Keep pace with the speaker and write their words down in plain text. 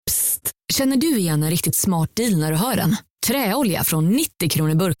Känner du igen en riktigt smart deal när du hör den? Träolja från 90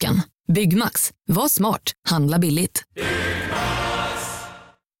 kronor burken. Byggmax. Var smart. Handla billigt.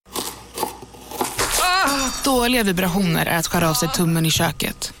 Dåliga vibrationer är att skära av sig tummen i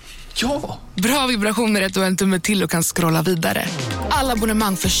köket. Ja! Bra vibrationer är att du har en tumme till och kan scrolla vidare. Alla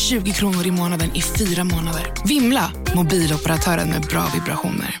abonnemang för 20 kronor i månaden i 4 månader. Vimla! Mobiloperatören med bra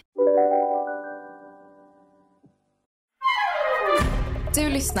vibrationer. Du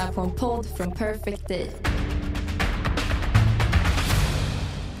lyssnar på en podd från Perfect Day.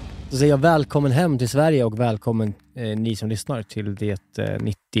 Så säger jag välkommen hem till Sverige och välkommen ni som lyssnar till det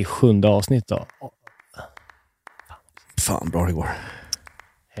 97:e avsnitt då. Fan, bra det går.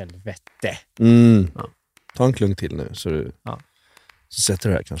 Helvete. Ja. Ta en klunk till nu så sätter du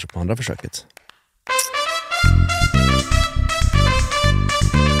det här kanske på andra försöket.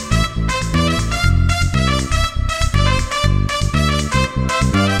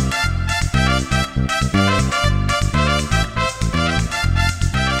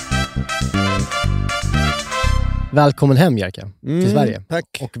 Välkommen hem, Jerka, till Sverige. Tack.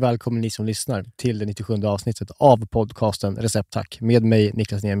 Och välkommen ni som lyssnar till det 97:e avsnittet av podcasten Recept Tack. Med mig,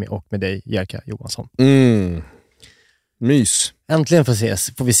 Niklas Niemi, och med dig, Jerka Johansson. Mys. Äntligen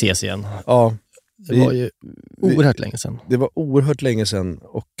får vi ses igen. Ja. Det var ju oerhört länge sedan. Det var oerhört länge sedan.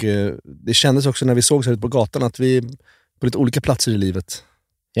 Och det kändes också när vi sågs här ute på gatan att vi är på lite olika platser i livet.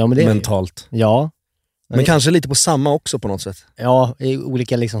 Ja, men det mentalt. Ja. Men kanske lite på samma också på något sätt. Ja, i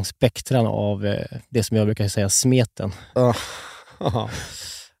olika liksom spektran av det som jag brukar säga smeten.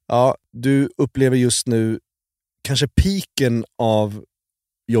 Ja, du upplever just nu kanske piken av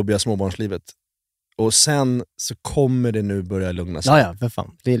jobbiga småbarnslivet. Och sen så kommer det nu börja lugna sig. Ja, för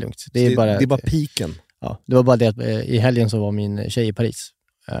fan. Det är lugnt. Det är bara piken. Ja, det var bara det att i helgen så var min tjej i Paris.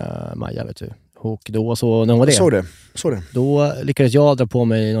 Maja, vet du. Och då så, när hon var det. Så det. Då lyckades jag dra på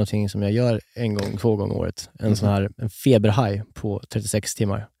mig någonting som jag gör 2 gånger om året. En sån här en feberhaj på 36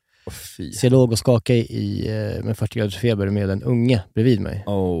 timmar. Så jag låg och skakade med 40 graders feber med en unge bredvid mig.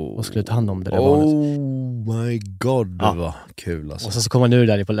 Och skulle ta hand om det där barnet. Oh my god, det var kul alltså. Och så kom han ur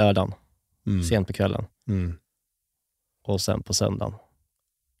där på lördagen. Sent på kvällen. Och sen på söndagen.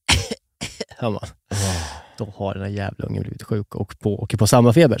 Hör man. Då har den här jävla ungen blivit sjuk och på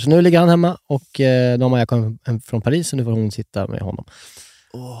samma feber. Så nu ligger han hemma och de har jag kommit hem från Paris och nu får hon sitta med honom.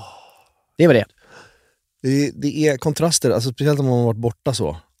 Det var det. Det är kontraster, alltså speciellt om man har varit borta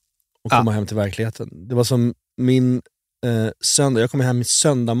så och komma hem till verkligheten. Det var som min söndag, jag kom hem i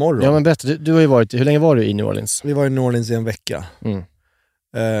söndag morgon. Ja, men berätta, du har ju varit, hur länge var du i New Orleans? Vi var i New Orleans i en vecka.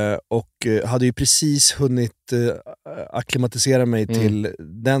 Och hade ju precis hunnit akklimatisera mig till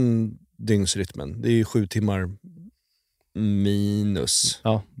den dygnsrytmen. Det är ju 7 timmar minus.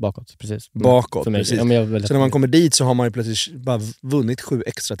 Ja, bakåt, precis. Bakåt, för mig. precis. Ja, men så när man kommer dit så har man ju plötsligt bara vunnit 7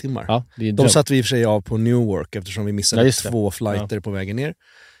 extra timmar. Ja, de satt vi i och för sig av på Newark eftersom vi missade 2 flighter på vägen ner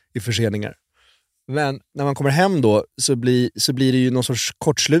i förseningar. Men när man kommer hem då så blir det ju någon sorts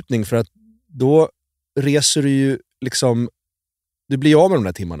kortslutning för att då reser du ju liksom, du blir av med de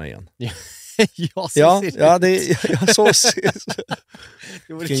där timmarna igen.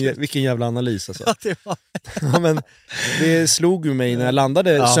 Vilken jävla analys alltså. Ja, men det slog ju mig när jag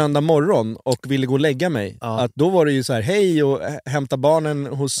landade söndag morgon och ville gå och lägga mig. Att då var det ju så här, hej och hämta barnen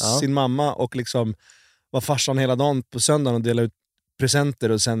hos sin mamma och liksom var farsan hela dagen på söndagen och dela ut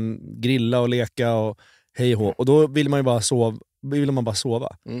presenter och sen grilla och leka och hej och då ville man bara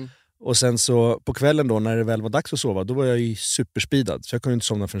sova. Och sen så på kvällen då när det väl var dags att sova, då var jag ju superspeedad. Så jag kunde inte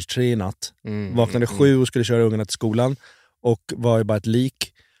somna förrän 3 i natt. Vaknade 7 och skulle köra ungarna till skolan. Och var ju bara ett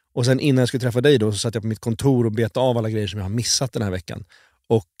lik. Och sen innan jag skulle träffa dig då så satt jag på mitt kontor och betade av alla grejer som jag har missat den här veckan.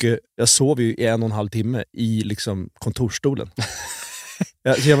 Och jag sov ju i 1,5 timme i liksom kontorstolen.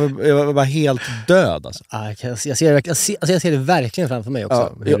 jag var bara helt död alltså. Jag ser det verkligen framför mig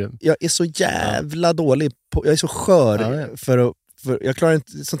också. Jag är så jävla dålig på, jag är så skör för jag klarar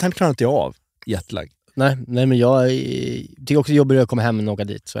inte, sånt här klarar inte jag av. Jetlag. Nej, men jag tycker också det är jobbigt att komma hem och åka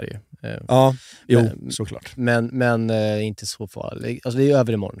dit, Sverige. Såklart. Men inte så farligt. Alltså det är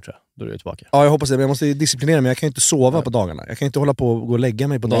över imorgon tror jag, då är du tillbaka. Ja, jag hoppas det. Men jag måste disciplinera mig. Jag kan inte sova på dagarna. Jag kan inte hålla på och gå och lägga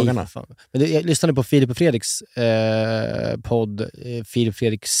mig på dagarna. Men jag lyssnade på Filip och Fredriks podd. Filip och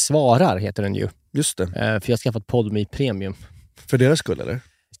Fredrik svarar heter den ju. Just det. För jag har skaffat podd med premium. För deras skull, eller?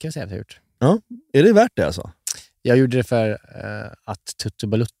 Ska jag säga att jag har gjort. Ja, är det värt det alltså? Jag gjorde det för att Tutto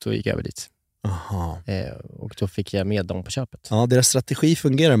Balutto gick över dit. Aha. Och då fick jag med dem på köpet. Ja, deras strategi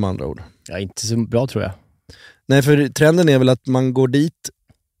fungerar med andra ord. Ja, inte så bra tror jag. Nej, för trenden är väl att man går dit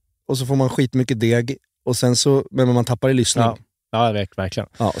och så får man skitmycket deg och sen så, men man tappar i lyssning. Ja, verkligen.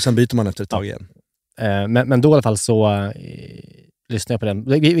 Ja, och sen byter man efter ett tag igen. Men då i alla fall så lyssnar jag på den.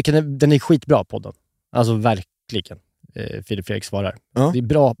 Den är skitbra podden. Alltså verkligen. Filip Fredrik svarar. Det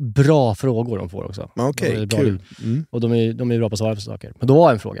är bra frågor de får också. Okej, kul. Och de är bra på att svara på saker. Men då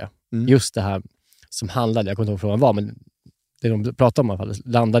var en fråga. Just det här som handlade, jag kommer inte ihåg frågan var, men det de pratade om i alla fall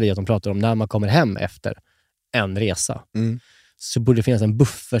landade i att de pratade om när man kommer hem efter en resa. Så borde det finnas en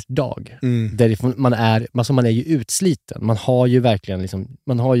buffertdag där man är ju utsliten. Man har ju verkligen liksom,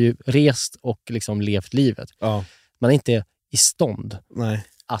 man har ju rest och liksom levt livet. Man är inte i stånd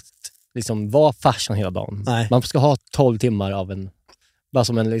att liksom vara farsan hela dagen. Man ska ha 12 timmar av en, bara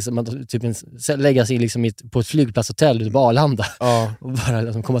som en, liksom, typ lägga sig liksom på ett flygplatshotell ute på Arlanda och bara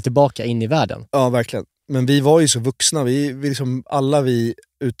liksom komma tillbaka in i världen. Ja, verkligen. Men vi var ju så vuxna. Vi liksom, alla vi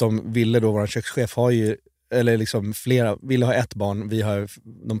utom Ville då, vår kökschef, har ju, eller liksom flera, Ville ha ett barn,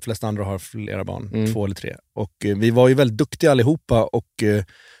 de flesta andra har flera barn, 2 eller 3. Och vi var ju väldigt duktiga allihopa och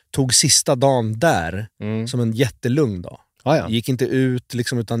tog sista dagen där som en jättelugn dag. Gick inte ut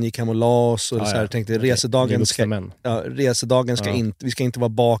liksom, utan gick hem och la oss och så här, tänkte resedagen ska inte, vi ska inte vara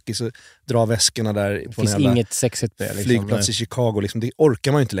bakis och dra väskorna där på en inget sexigt med, liksom, flygplats i Chicago liksom. Det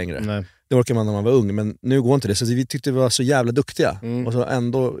orkar man ju inte längre. Det orkar man när man var ung, men nu går inte det. Så vi tyckte vi var så jävla duktiga. Och så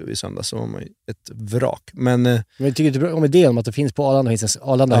ändå i söndag så var man ett vrak. Men jag tycker inte om idén om att det finns på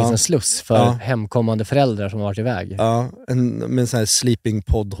Arlanda finns en sluss för hemkommande föräldrar som har varit iväg. Med en sån här sleeping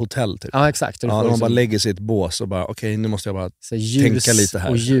pod hotell typ. Ja, exakt. Man liksom bara lägger sig i ett bås och bara okej, nu måste jag bara tänka lite här.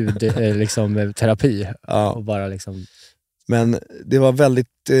 Och ljud liksom terapi. Och bara liksom. Men det var väldigt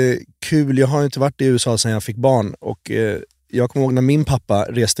kul. Jag har inte varit i USA sedan jag fick barn och jag kommer ihåg när min pappa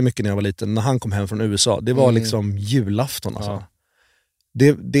reste mycket när jag var liten, när han kom hem från USA. Det var liksom julafton alltså.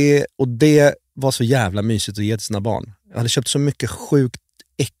 Det var så jävla mysigt att ge till sina barn. Jag hade köpt så mycket sjukt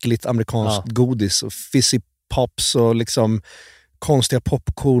äckligt amerikanskt godis och fizzy pops och liksom konstiga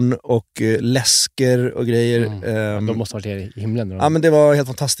popcorn och läsker och grejer. De måste ha varit i himlen. Ja, men det var helt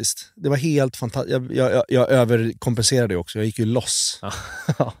fantastiskt. Det var helt fantastiskt. Jag överkompenserade också. Jag gick ju loss.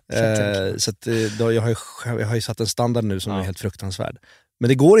 Så att, jag har ju satt en standard nu som är helt fruktansvärd. Men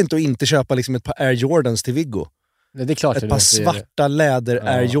det går inte att inte köpa liksom ett par Air Jordans till Viggo. Det är klart, ett par svarta läder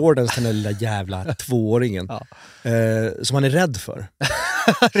Air Jordans till den lilla jävla 2-åringen. Som han är rädd för.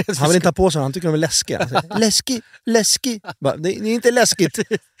 Han vill inte ha på sig, han tycker de är läskiga. Läskig. Det är inte läskigt.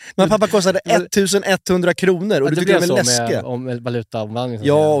 Men pappa kostade 1100 kronor och du tycker de är läskiga. Om valutaomvandling.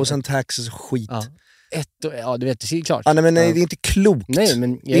 Ja, och sen taxes och skit. Du vet, det är klart. Nej, men nej, det är inte klokt. Nej,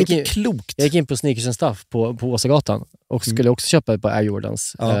 men det är inte klokt. Jag gick in på Sneakers and Stuff på Åsagatan och skulle också köpa ett par Air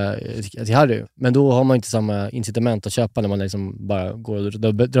Jordans till Harry. Men då har man inte samma incitament att köpa när man liksom bara går och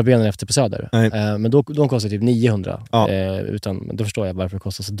drar benen efter på Söder. Men de kostar typ 900. Men då förstår jag varför det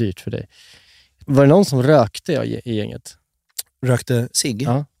kostar så dyrt för dig. Var det någon som rökte i gänget? Rökte cigg?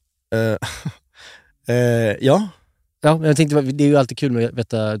 Ja. Ja. Ja, men jag tänkte, det är ju alltid kul med att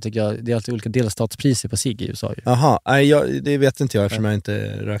veta, tycker jag, det är alltid olika delstatspriser på cigg i USA. Jaha, det vet inte jag eftersom jag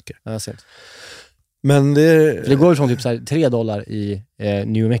inte röker. Ja, jag ser. Men det går från typ så här $3 i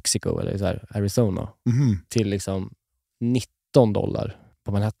New Mexico eller så här Arizona till liksom $19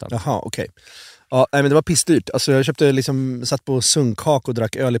 på Manhattan. Jaha, okej. Ja, men det var pissdyrt. Alltså jag köpte liksom, satt på sunkak och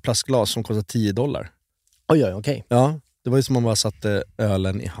drack öl i plastglas som kostade $10. Oj, okej. Ja, det var ju som om man bara satte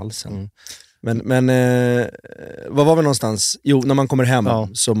ölen i halsen. Men vad var vi någonstans? Jo, när man kommer hem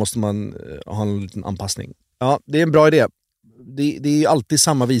så måste man ha en liten anpassning. Ja, det är en bra idé. Det är ju alltid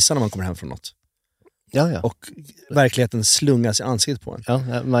samma visa när man kommer hem från något. Ja. Och verkligheten slungas i ansiktet på en.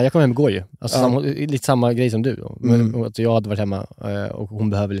 Ja, men jag kom hem igår ju. Alltså, lite samma grej som du. Men att jag hade varit hemma och hon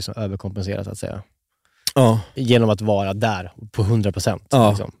behöver liksom överkompensera, så att säga. Genom att vara där på 100%.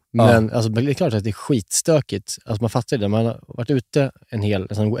 Liksom. Men alltså, det är klart att det är skitstökigt. Alltså, man fattar det. Man har varit ute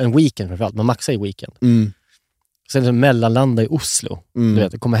en weekend framförallt. Man maxar i weekend. Sen liksom mellanlanda i Oslo. Du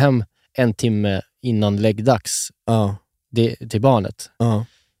vet, komma hem 1 timme innan läggdags till barnet.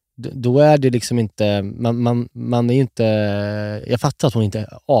 Då är det liksom inte... Man är ju inte... Jag fattar att hon inte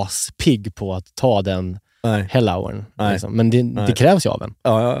är aspigg på att ta den hellauern. Liksom. Men det krävs ju av en.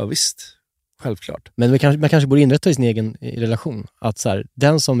 Ja, visst. Självklart. Men man kanske borde inrätta sin egen relation. Att så här,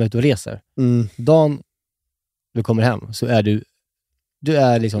 den som är ute och reser, dagen du kommer hem så är du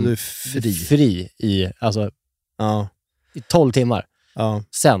är liksom du är fri i, alltså, i 12 timmar.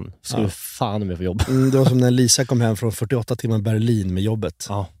 Sen ska du fan med på jobb. Det var som när Lisa kom hem från 48 timmar i Berlin med jobbet.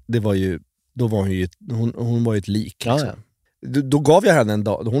 Det var ju, då var hon ju hon var ju ett lik. Liksom. Då gav jag henne en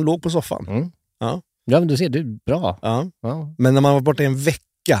dag, hon låg på soffan. Ja, men du ser, du är bra. Men när man var borta i en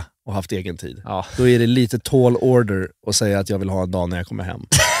vecka och haft egen tid, då är det lite tall order att säga att jag vill ha en dag när jag kommer hem.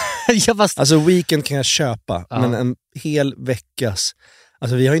 Alltså weekend kan jag köpa, men en hel veckas...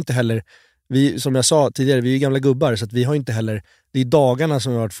 Alltså vi har inte heller... som jag sa tidigare, vi är ju gamla gubbar, så att vi har inte heller Det är dagarna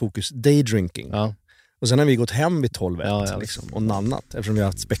som har varit fokus daydrinking. Ja. Och sen har vi gått hem vid 12:01 liksom, och nannat eftersom vi har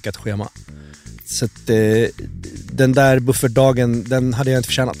haft späckat schema. Så att, den där buffertdagen, den hade jag inte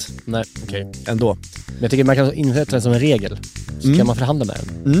förtjänat. Nej, okej. Ändå. Men jag tycker man kan inrätta den som en regel. Så kan man förhandla med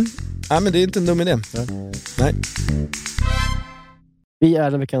den. Ja, men det är inte en dum idé. Ja. Nej. Vi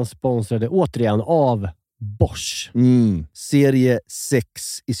är den veckan sponsrade återigen av Bosch. Serie 6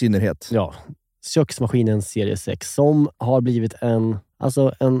 i synnerhet. Ja, köksmaskinen serie 6 som har blivit en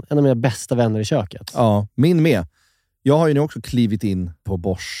av mina bästa vänner i köket. Ja, min med. Jag har ju nu också klivit in på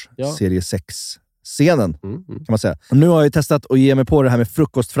Bosch serie 6-scenen, kan man säga. Och nu har jag testat att ge mig på det här med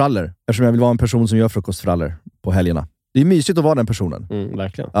frukostfrallor, eftersom jag vill vara en person som gör frukostfrallor på helgerna. Det är mysigt att vara den personen.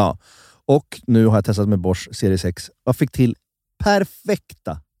 Verkligen. Ja. Och nu har jag testat med Bosch serie 6 och fick till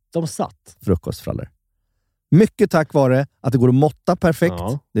perfekta frukostfrallor. Mycket tack vare att det går att måtta perfekt.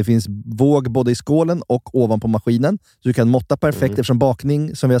 Ja. Det finns våg både i skålen och ovanpå maskinen. Så du kan måtta perfekt eftersom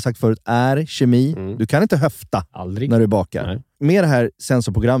bakning, som vi har sagt förut, är kemi. Du kan inte höfta när du bakar. Nej. Med det här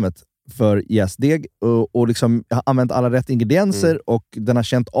sensorprogrammet för jästdeg och liksom, jag har använt alla rätt ingredienser och den har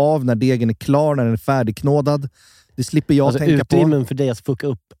känt av när degen är klar, när den är färdigknådad. Det slipper jag tänka på. Utrymmen för dig att fucka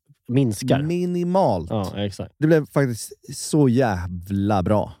upp minskar. Minimalt. Ja, exakt. Det blev faktiskt så jävla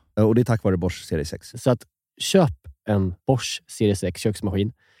bra. Och det är tack vare Bosch serie 6. Så att köp en Bosch serie 6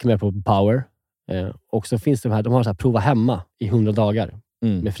 köksmaskin. Kan med på Power. Och så finns de har så här prova hemma i 100 dagar.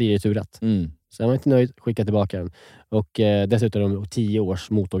 Med fri returrätt. Så är man inte nöjd, skicka tillbaka den. Och dessutom har de 10 års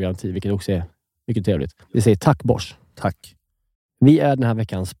motorgaranti, vilket också är mycket trevligt. Vi säger tack Bosch. Tack. Vi är den här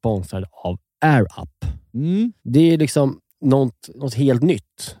veckan sponsrade av AirUp. Det är liksom något helt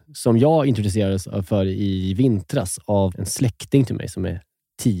nytt som jag introducerades för i vintras av en släkting till mig som är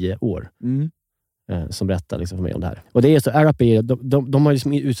 10 år. Som berättar liksom för mig om det här. Och det är så, AirUp de har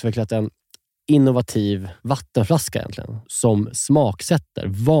liksom utvecklat en innovativ vattenflaska egentligen som smaksätter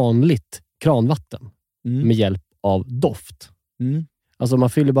vanligt kranvatten med hjälp av doft. Alltså man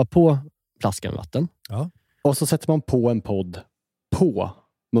fyller bara på flaskan med vatten. Ja. Och så sätter man på en podd på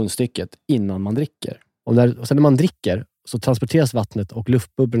munstycket innan man dricker. Och sen när man dricker så transporteras vattnet och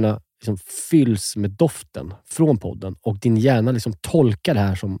luftbubblorna liksom fylls med doften från podden och din hjärna liksom tolkar det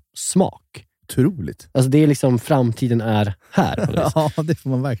här som smak. Otroligt. Alltså det är liksom framtiden är här. Ja, det får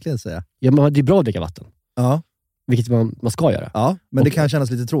man verkligen säga. Ja, men det är bra att dricka vatten. Ja. Vilket man ska göra. Ja, men det kan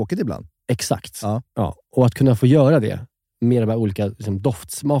kännas lite tråkigt ibland. Exakt. Ja. Och att kunna få göra det med de här olika liksom,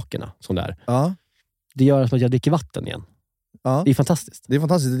 doftsmakerna som det är. Ja. Det gör att jag dricker vatten igen. Ja. Det är fantastiskt. Det är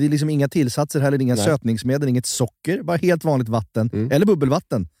fantastiskt. Det är liksom inga tillsatser heller, inga sötningsmedel, inget socker. Bara helt vanligt vatten. Eller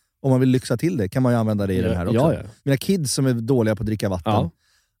bubbelvatten. Om man vill lyxa till det kan man ju använda det i den här också. Ja. Mina kids som är dåliga på att dricka vatten. Ja.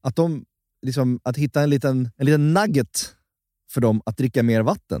 Att hitta en liten nugget för dem att dricka mer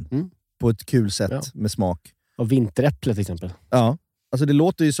vatten på ett kul sätt med smak. Och vinteräpple till exempel. Ja, alltså det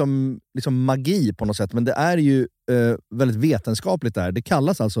låter ju som liksom magi på något sätt, men det är ju väldigt vetenskapligt där. Det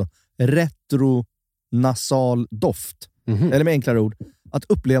kallas alltså retronasal doft. Eller med enklare ord, att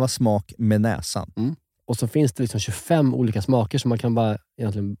uppleva smak med näsan. Och så finns det liksom 25 olika smaker som man kan bara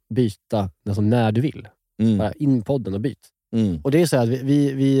egentligen byta alltså när du vill. Bara in podden och byt. Och det är så här att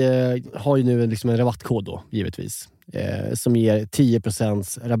vi har ju nu liksom en rabattkod då, givetvis. Som ger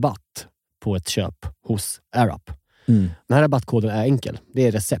 10% rabatt på ett köp hos AirUp. Den här rabattkoden är enkel. Det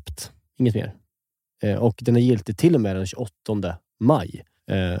är recept. Inget mer. Och den är giltig till och med den 28 maj.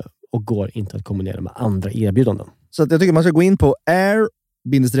 Och går inte att kombinera med andra erbjudanden. Så att jag tycker man ska gå in på air-up.se.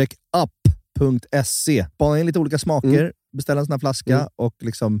 Spana in lite olika smaker. Beställa en sån här flaska och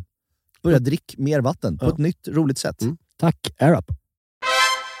liksom börja dricka mer vatten på ett nytt, roligt sätt. Tack, AirUp.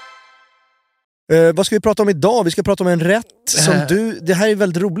 Vad ska vi prata om idag? Vi ska prata om en rätt som du... Det här är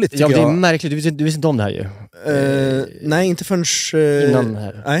väldigt roligt, tycker jag. Ja, det är märkligt. Du visste inte om det här ju. Nej, inte förrän... innan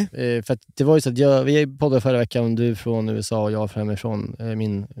här. Nej. För att det var ju så att vi poddade förra veckan, du från USA och jag hemifrån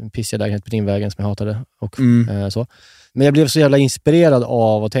min pissiga lägenhet på Ringvägen som jag hatade. Och så. Men jag blev så jävla inspirerad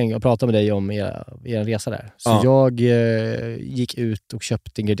av att prata med dig om er resa där. Så jag gick ut och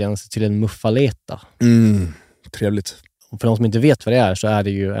köpte ingredienser till en muffaleta. Trevligt. Och för de som inte vet vad det är så är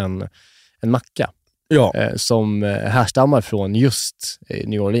det ju en macka som härstammar från just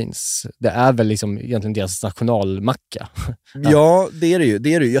New Orleans. Det är väl liksom egentligen deras nationalmacka. Ja, det är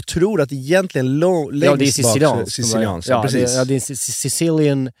det ju. Jag tror att egentligen det är sicilianskt. Ja, precis. Det är en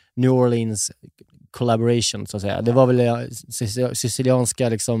Sicilian New Orleans collaboration så att säga. Det var väl sicilianska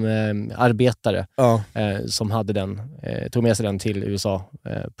liksom, arbetare som hade den, tog med sig den till USA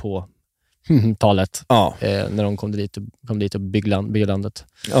på talet när de kom dit och byggde landet.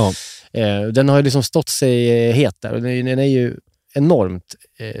 Den har ju liksom stått sig het där. Den är ju enormt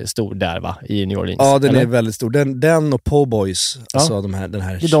stor där, va? I New Orleans. Ja, den är väldigt stor. Den och Po' Boys, alltså den här det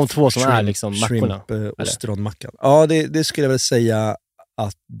är de två som är liksom mackorna. Shrimp och ostronmackan. Ja, det skulle jag väl säga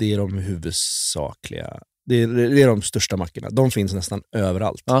att det är de huvudsakliga. Det är de största mackorna. De finns nästan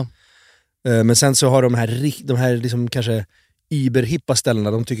överallt. Ja. Men sen så har de här liksom kanske überhippa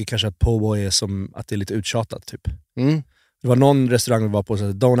ställena, de tycker kanske att Po' Boy är som att det är lite uttjatat typ. Det var någon restaurang vi var på, så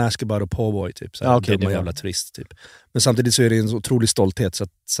här, don't ask about a po' boy typ. Så här, okay, dumma jävla turist typ. Men samtidigt så är det en otrolig stolthet. Så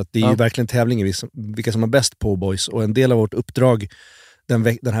att det är ju verkligen tävling i vilka som har bäst po' boys. Och en del av vårt uppdrag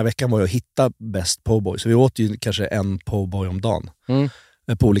den här veckan var ju att hitta bäst po' boy. Så vi åt ju kanske en po' boy om dagen.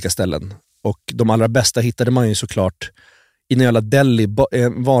 På olika ställen. Och de allra bästa hittade man ju såklart i en jävla deli,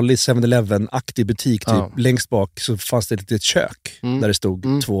 en vanlig 7-Eleven-aktig butik typ. Längst bak så fanns det ett litet kök där det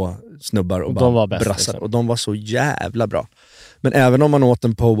stod två snubbar och bara brassade. Liksom. Och de var så jävla bra. Men även om man åt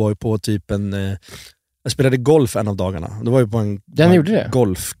en po' boy på typ jag spelade golf en av dagarna. Det var ju på en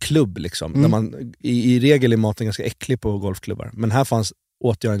golfklubb liksom. Där man, i regel är maten ganska äcklig på golfklubbar. Men här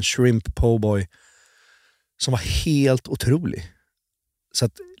åt jag en shrimp po' boy som var helt otrolig. Så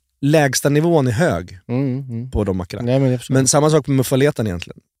att lägsta nivån är hög på de mackorna. Nej, men samma sak med muffaletan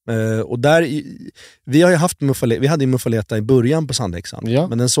egentligen. Och där, vi har ju haft vi hade ju muffaleta i början på Sandhäxan,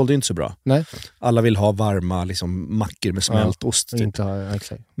 men den sålde ju inte så bra. Nej. Alla vill ha varma liksom, mackor med smält ost. Typ.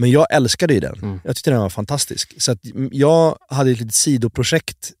 Exakt. Men jag älskade ju den. Jag tyckte den var fantastisk. Så att jag hade ett litet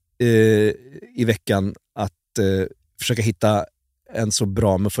sidoprojekt i veckan att försöka hitta en så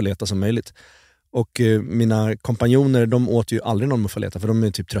bra muffaleta som möjligt. Och mina kompanjoner, de åt ju aldrig någon muffaleta, för de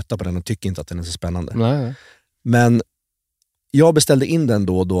är typ trötta på den och tycker inte att den är så spännande. Nej. Men jag beställde in den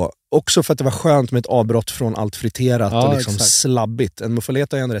då och då, också för att det var skönt med ett avbrott från allt friterat och liksom slabbigt. En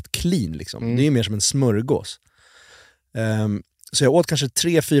muffaleta är ändå rätt clean liksom. Det är ju mer som en smörgås. Så jag åt kanske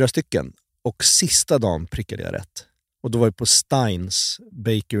 3-4 stycken, och sista dagen prickade jag rätt. Och då var jag på Steins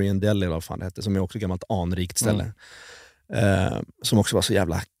Bakery and Deli, vad fan det hette, som är också ett gammalt anrikt ställe. Som också var så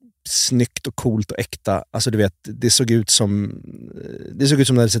jävla snyggt och coolt och äkta. Alltså du vet, det såg ut som det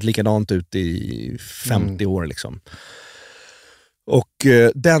hade sett likadant ut i 50 år liksom. Och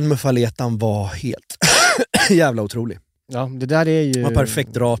den muffaletan var helt jävla otrolig. Ja, det där är ju...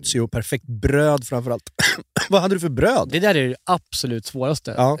 perfekt ratio, perfekt bröd framförallt. Vad hade du för bröd? Det där är det absolut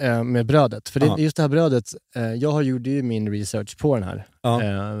svåraste med brödet. För det, just det här brödet, jag gjorde ju min research på den här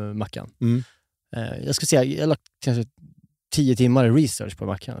mackan. Jag ska säga, jag lagt kanske 10 timmar i research på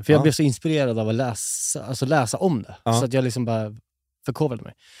mackan. För jag blev så inspirerad av att läsa om det. Så att jag liksom bara förkovrade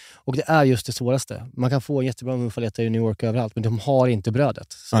mig. Och det är just det svåraste. Man kan få jättebra muffaleta i New York överallt, men de har inte brödet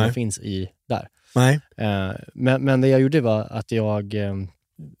som det finns i där. Nej. Men det jag gjorde var att jag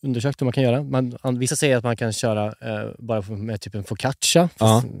undersökte hur man kan göra. Vissa säger att man kan köra bara med typ en focaccia.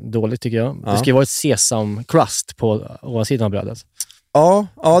 Dåligt tycker jag. Det ska ju vara ett sesam crust på ovansidan av brödet. Ja,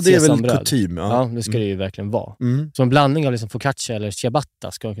 det är väl kutym. Ja, det ska det ju verkligen vara. Så en blandning av liksom focaccia eller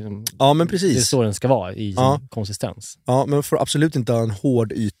ciabatta ska liksom, men precis. det är så den ska vara i sin konsistens. Ja, men man får absolut inte ha en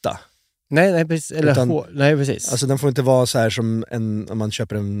hård yta. Nej, precis. Nej, precis. Alltså den får inte vara så här som om man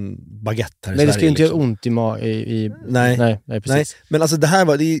köper en baguette här i Sverige. Nej, det ska ju inte liksom göra ont i Nej, precis. Nej. Men alltså det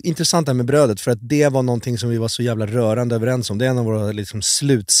är intressant här med brödet, för att det var någonting som vi var så jävla rörande överens om. Det är en av våra liksom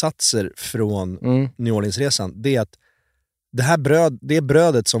slutsatser från New Orleans-resan. Det är att det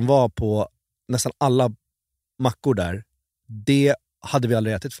brödet som var på nästan alla mackor där, det hade vi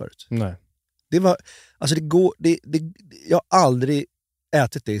aldrig ätit förut. Nej. Det var, alltså jag har aldrig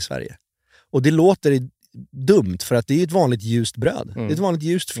ätit det i Sverige. Och det låter dumt, för att det är ett vanligt ljust bröd. Det är ett vanligt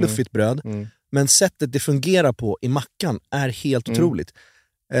ljust, fluffigt bröd. Men sättet det fungerar på i mackan är helt otroligt.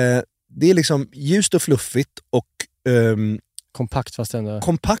 Det är liksom ljust och fluffigt och kompakt fast ändå.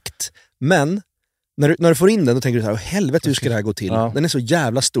 Kompakt, men när du får in den, då tänker du så här, helvete hur ska det här gå till? Den är så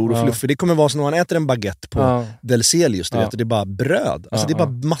jävla stor och fluffig. Det kommer vara som när man äter en baguette på Delcelius, du vet, det är bara bröd. Alltså det är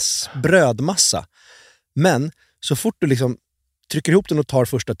bara brödmassa. Men så fort du liksom trycker ihop den och tar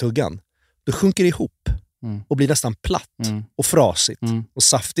första tuggan, då sjunker det ihop och blir nästan platt och frasigt och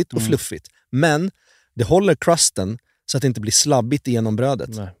saftigt och fluffigt. Men det håller crusten så att det inte blir slabbigt igenom brödet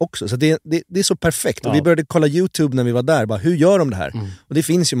också. Så det är så perfekt. Och vi började kolla YouTube när vi var där. Bara, hur gör de det här? Och det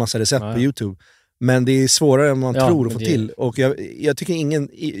finns ju massa recept på YouTube. Men det är svårare än man tror att få till. Och jag tycker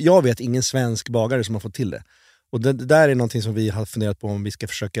jag vet ingen svensk bagare som har fått till det. Och det där är någonting som vi har funderat på om vi ska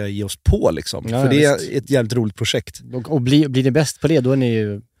försöka ge oss på. Liksom. För det är ett jävligt roligt projekt. Och blir det bäst på det, då är ni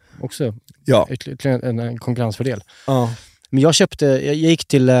ju också en konkurrensfördel. Men jag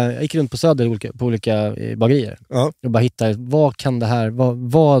gick runt på Söder på olika bagerier. Och bara hittade, vad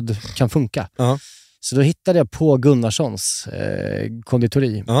kan funka? Så då hittade jag på Gunnarssons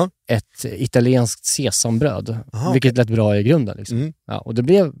konditori ett italienskt sesambröd, vilket lät bra i grunden. Liksom. Ja, och det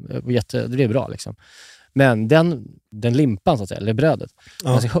blev bra. Liksom. Men den limpan, så att säga, eller brödet,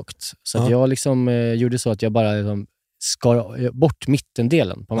 var ganska högt. Så att jag liksom, gjorde så att jag bara liksom, skar bort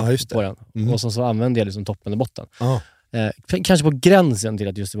mittendelen på den. Och så använde jag liksom toppen och botten. Kanske på gränsen till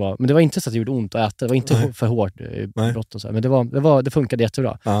att just det var... Men det var inte så att det gjorde ont att äta. Det var inte för hårt brott och så. Men det funkade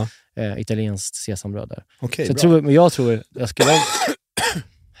jättebra. Italienskt sesambröd där. Okay, så jag tror jag skulle...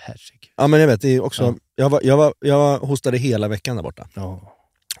 Herregud. Ja, men jag vet, det är också... Jag hostade hela veckan där borta.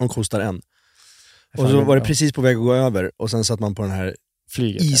 Och hostar en. Och så var det precis på väg att gå över. Och sen satt man på den här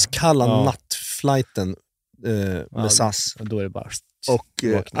flyget, iskalla nattflighten med SAS. Och då är det bara... Och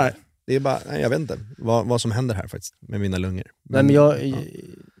det är bara, jag vet inte vad som händer här faktiskt med mina lungor. Men jag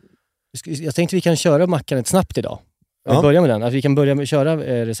tänkte vi kan köra mackan snabbt idag. Börja med den. Att vi kan börja med köra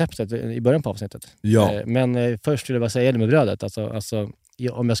receptet i början på avsnittet. Men först vill jag bara säga det med brödet. Alltså,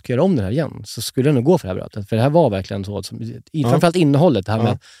 om jag ska göra om det här igen så skulle jag nog gå för det här brödet. För det här var verkligen så. Framförallt innehållet. Det här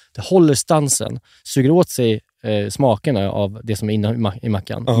med det håller stansen. Suger åt sig smakerna av det som är inne i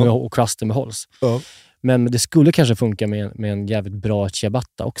mackan. Och crusten behålls. Men det skulle kanske funka med en jävligt bra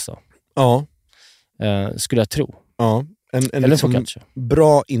ciabatta också. Skulle jag tro. En liksom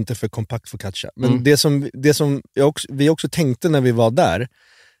bra, inte för kompakt focaccia. Men det som vi också tänkte när vi var där,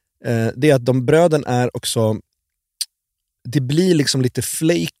 det är att de bröden är också, det blir liksom lite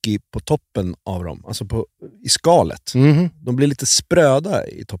flaky på toppen av dem, alltså i skalet. De blir lite spröda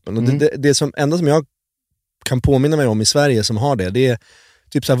i toppen. Och det som enda som jag kan påminna mig om i Sverige som har det är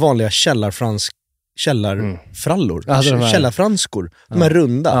typ så här vanliga källarfrallor, källarfranskor. De är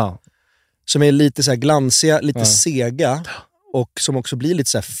runda. Som är lite så här glansiga, lite sega. Och som också blir lite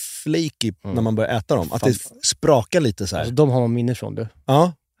så här flaky när man börjar äta dem. Att det sprakar lite så här. Alltså, de har man minne från, du.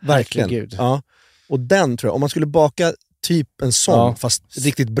 Ja, verkligen. Ja. Och den tror jag, om man skulle baka typ en sån, fast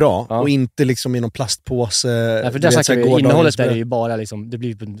riktigt bra, och inte liksom i någon plastpåse. Ja, för där sagt, innehållet är ju bara liksom, det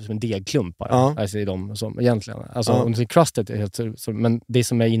blir som en degklump bara. Alltså i dem som egentligen. Alltså crustet är helt så, men det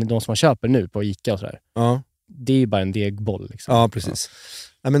som är inne, de som man köper nu på Ica och sådär. Det är ju bara en degboll liksom. Ja, precis.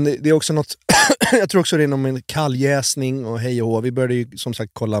 Ja, men det är också något, jag tror också det är någon med kalljäsning och hej och hå. Vi började ju som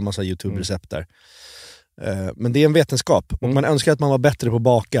sagt kolla en massa YouTube-recept där. Men det är en vetenskap. Och man önskar att man var bättre på att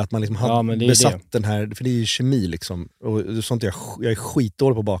baka. Att man liksom hade besatt den här, för det är ju kemi liksom. Och sånt jag är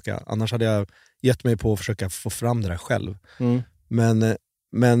skitdålig på att baka. Annars hade jag gett mig på att försöka få fram det där själv.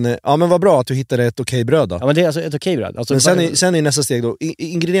 Men vad bra att du hittade ett okej bröd då. Ja, men det är alltså ett okej bröd. Alltså, men sen är nästa steg då.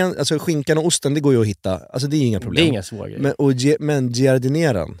 Alltså skinkan och osten, det går ju att hitta. Alltså det är inga problem. Det är inga svåra grejer. Men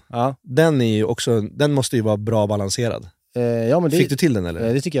giardineran, den är ju också, den måste ju vara bra balanserad. Fick du till den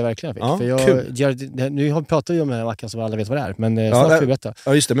eller? Det tycker jag verkligen jag fick. För nu pratar vi om den här mackan som alla vet vad det är. Men snart ska vi berätta.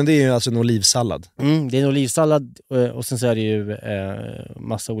 Ja just det, men det är ju alltså en olivsallad. Det är en olivsallad och sen så är det ju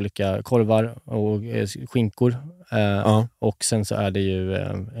massa olika korvar och skinkor. Och sen så är det ju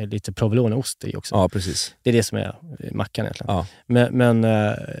lite provoloneost i också. Ja, precis. Det är det som är mackan egentligen. Men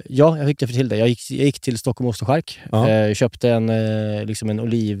jag fick det till det. Jag gick till Stockholm Ost och Chark. Köpte en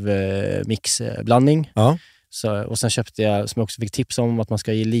olivmixblandning. Och sen köpte jag, som jag också fick tips om, att man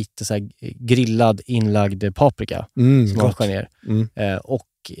ska ge lite så här grillad inlagd paprika som man skär ner. Och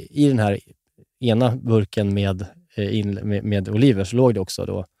i den här ena burken med oliver så låg det också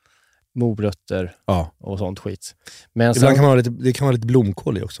då morötter och sånt skit. Men ibland kan det kan vara lite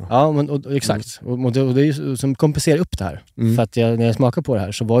blomkål i också. Ja, men, exakt. Och det är ju som kompenserar upp det här. För att när jag smakade på det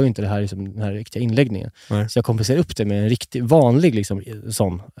här så var ju inte det här liksom, den här riktiga inläggningen. Så jag kompenserar upp det med en riktigt vanlig liksom,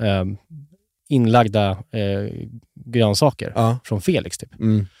 sån inlagda grönsaker från Felix typ.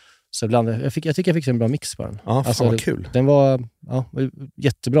 Så ibland, jag tycker jag fick en bra mix på den. Ja, fan vad kul. Den var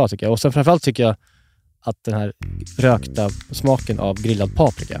jättebra tycker jag. Och sen framförallt tycker jag att den här rökta smaken av grillad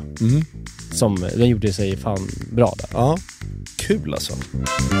paprika som den gjorde sig fan bra där. Ja, kul alltså.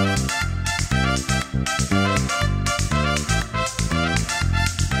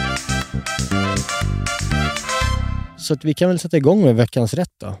 Så att vi kan väl sätta igång med veckans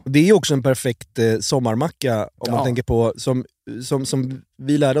rätt då. Det är ju också en perfekt sommarmacka om man tänker på, som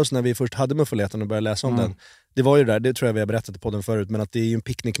vi lärde oss när vi först hade muffeleten och började läsa om den. Det var ju det tror jag vi har berättat i podden förut, men att det är ju en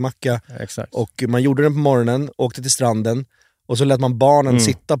picknickmacka. Exakt. Och man gjorde den på morgonen, åkte till stranden och så lät man barnen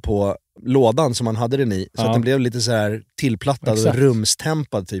sitta på lådan som man hade den i, så att den blev lite så här tillplattad och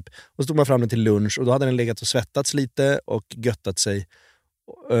rumstempad typ. Och så tog man fram den till lunch och då hade den legat och svettats lite och göttat sig.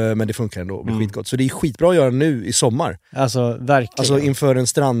 Men det funkar ändå, det blir skitgott. Så det är skitbra att göra nu i sommar. Alltså verkligen. Alltså inför en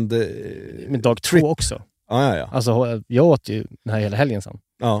strand med dag 2 också. Ja. Alltså jag åt ju den här hela helgen sen.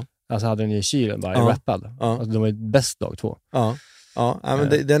 Ja. Alltså hade den i kylen bara wrappad. Alltså de var ju bäst dag 2. Ja. Ja,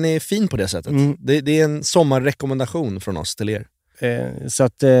 men den är fin på det sättet. Det är en sommarrekommendation från oss till er. Så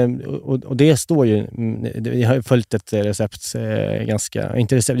att, och det står ju, jag har följt ett recept ganska,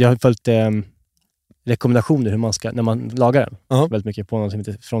 inte recept, jag har följt rekommendationer hur man ska, när man lagar den, väldigt mycket på något som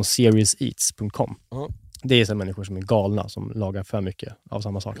heter från seriousEats.com. Det är så människor som är galna som lagar för mycket av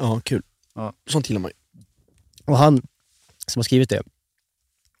samma sak. Ja, kul. Sånt gillar man ju. Och han som har skrivit det,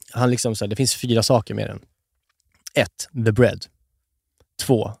 han liksom så här, det finns 4 saker med den. 1. The bread.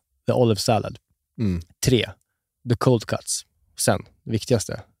 2. The olive salad. 3. The cold cuts. Sen, det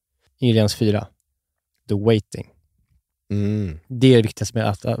viktigaste. Ingrediens 4. The waiting. Det är det viktigaste med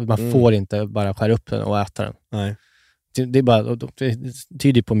att man får inte bara skära upp den och äta den. Nej. Det är bara, det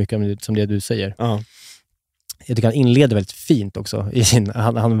tyder på mycket som det du säger. Jag tycker han inleder väldigt fint också i sin,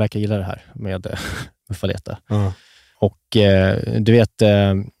 han verkar gilla det här med muffaletta. Och du vet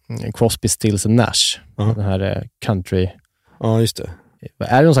Crosby, Stills and Nash, den här country. Ja, just det.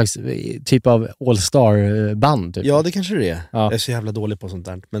 Är det någon slags typ av all-star-band? Typ? Ja, det kanske det är. Ja. Jag är så jävla dålig på sånt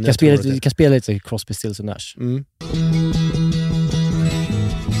där. Men kan spela lite Crosby, Stills and Nash.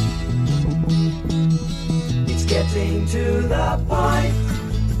 It's getting to the point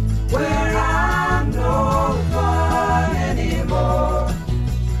where I'm no fun anymore.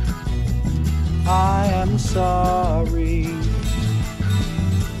 I am sorry.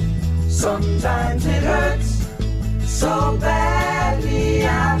 Sometimes it hurts so badly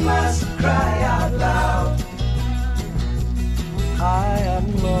I must cry out loud. I am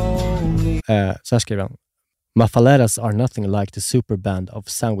lonely. Så här skriver han. Muffaletas are nothing like the superband of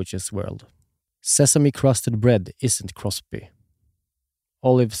sandwiches world. Sesame crusted bread isn't Crosby.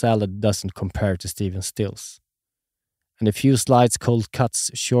 Olive salad doesn't compare to Stephen Stills. And a few slides cold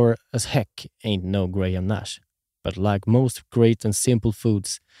cuts sure as heck ain't no Graham Nash. But like most great and simple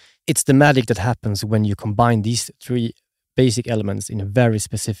foods, it's the magic that happens when you combine these 3 basic elements in a very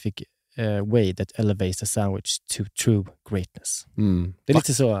specific way that elevates the sandwich to true greatness. Det är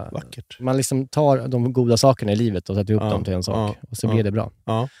lite så vackert. Man liksom tar de goda sakerna i livet och sätter ihop dem till en sak och så blir det bra.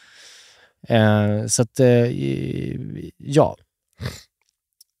 Så att ja,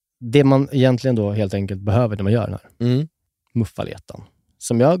 det man egentligen då helt enkelt behöver när man gör den här muffaletan,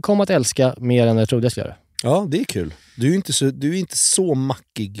 som jag kommer att älska mer än jag trodde jag skulle göra. Ja, det är kul. Du är inte så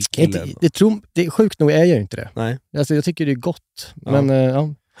mackig killen. Det är sjukt nog är jag ju inte det. Nej. Alltså, jag tycker det är gott. Men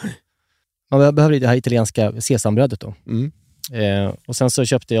man behöver det här italienska sesambrödet då. Och sen så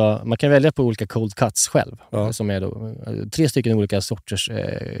köpte jag, man kan välja på olika cold cuts själv. Som är då 3 stycken olika sorters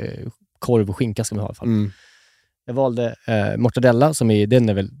korv och skinka ska man ha i alla fall. Jag valde mortadella som är,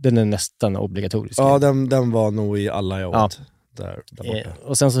 den är nästan obligatorisk. Ja, den var nog i alla jag åt. Där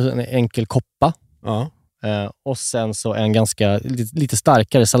och sen så en enkel koppa. Och sen så en ganska lite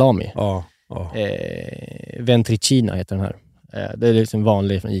starkare salami. Ventricina heter den här. Det är liksom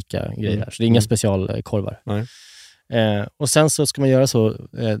vanlig från Ica-grejer här. Så det är inga specialkorvar. Och sen så ska man göra så,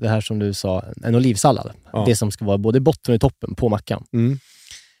 det här som du sa, en olivsallad. Det som ska vara både botten och toppen på mackan.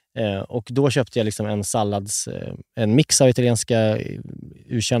 Och då köpte jag liksom en mix av italienska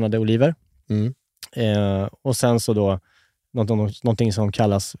urkärnade oliver. Och sen så då någonting som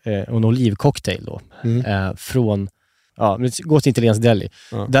kallas en olivcocktail då. Från, gå till italiensk deli.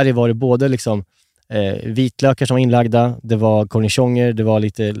 Där var det både liksom vitlökar som var inlagda, det var cornichoner, det var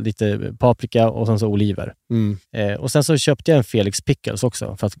lite paprika och sen så oliver. Och sen så köpte jag en Felix pickles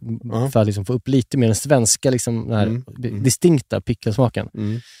också för att liksom få upp lite mer den svenska liksom, den här distinkta picklesmaken.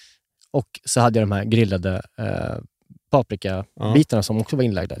 Och så hade jag de här grillade paprikabitarna som också var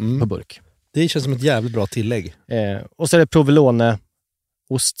inlagda på burk. Det känns som ett jävligt bra tillägg. Och så är det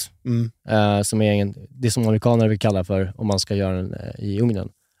provolone-ost som är det som amerikaner vill kalla för, om man ska göra den i ugnen,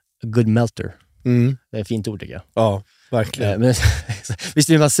 a good melter. Det är ett fint ord tycker jag. Ja, verkligen. Men, visst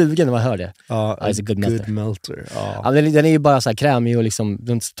blir man sugen när man hör det? Ja, it's a good melter. Ja, den är ju bara så här krämig och liksom,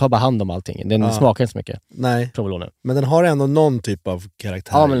 den tar bara hand om allting. Den smakar inte så mycket. Nej. Provolone. Men den har ändå någon typ av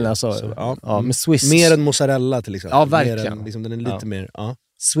karaktär. Ja, men alltså, med Swiss. Mer än mozzarella till exempel. Ja, verkligen. Liksom, den är lite mer,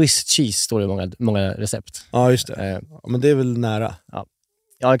 Swiss cheese står det i många recept. Ja, just det. Men det är väl nära.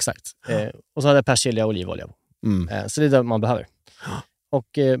 Ja, exakt. Och så hade jag persilja och olivolja. Så det är det man behöver. Och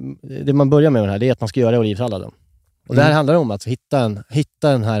det man börjar med här, det är att man ska göra olivsalladen. Och det här handlar om att hitta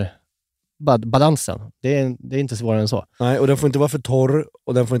den här balansen. Det är inte svårare än så. Nej, och den får inte vara för torr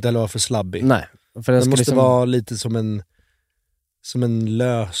och den får inte heller vara för slabbig. Nej. För den måste vara lite som en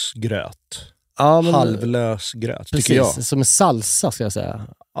lös gröt. Halvlös gröt, tycker jag. Precis, som en salsa ska jag säga.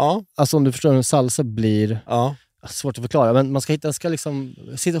 Ja. Alltså om du förstår hur en salsa blir... Ja. Svårt att förklara, men man ska liksom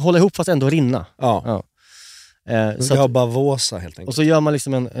hålla ihop fast ändå rinna. Ja. Man ska ha bavosa helt enkelt. Och så gör man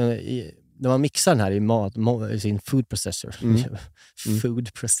liksom när man mixar den här i sin food processor.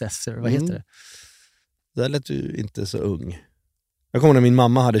 Food processor, vad heter det? Det lät ju inte så ung. Jag kommer när min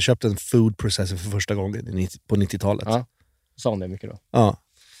mamma hade köpt en food processor för första gången på 90-talet. Ja, sa hon det mycket då? Ja,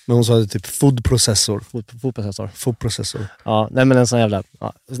 men hon sa typ food processor. Food processor. Ja, nej men en sån jävla...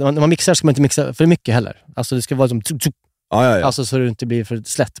 Ja. När man mixar ska man inte mixa för mycket heller. Alltså det ska vara som... Ja. Alltså så det inte blir för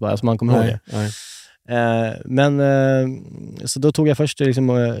slätt bara, så man kommer ihåg det. Nej. Så då tog jag först liksom,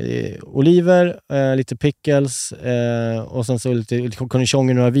 oliver, lite pickles och sen så lite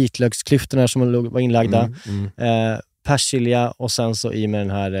cornichoner, några vitlöksklyftorna som var inlagda. Persilja och sen så i med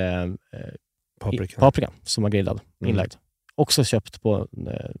den här paprika som var grillad, inlagd. Också köpt på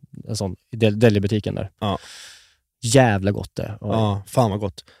en sån delibutiken där. Ja. Jävla gott det. Ja, fan vad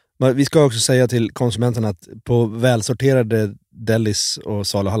gott. Men vi ska också säga till konsumenterna att på välsorterade delis och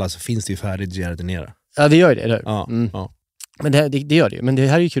saluhallar så finns det ju färdigt giardinera. Ja, det gör det. Eller? Ja. Men det gör det ju. Men det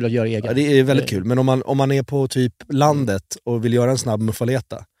här är ju kul att göra egen. Ja, det är väldigt kul. Men om man är på typ landet och vill göra en snabb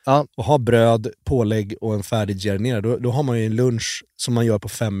muffaleta och ha bröd, pålägg och en färdig giardinera, då har man ju en lunch som man gör på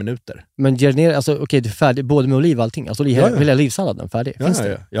 5 minuter. Men giardinera, alltså okej, det är färdigt både med oliv och allting. Alltså hela livsalladen färdig. Finns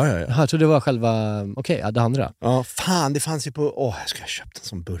det? Ja. Jag tror det var själva, det andra. Ja, fan, det fanns ju på, jag ska ha köpt en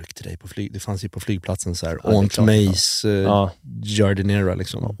sån burk till dig på flyg. Det fanns ju på flygplatsen så här, Aunt Mays giardinera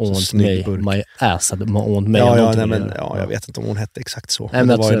liksom. Aunt May, my ass hade Aunt May. Jag vet inte om hon hette exakt så. Men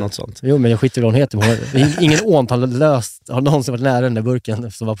det var ju något sånt. Jo, men jag skiter i vad hon heter. Ingen Aunt har någonsin varit nära den där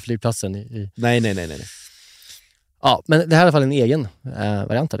burken som var på flygplatsen. Nej. Ja, men det här är i alla fall en egen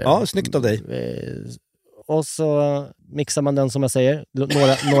variant av det. Ja, snyggt av dig. Och så mixar man den som jag säger.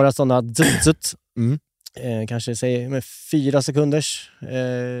 Några sådana zutt. Kanske säger med 4 sekunders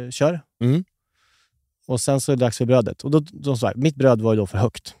kör. Och sen så är det dags för brödet. Och då så här, mitt bröd var ju då för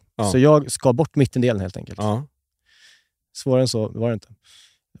högt. Så jag skar bort mittendelen helt enkelt. Svårare än så var det inte.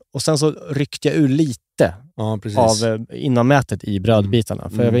 Och sen så ryckte jag ur lite av innanmätet i brödbitarna.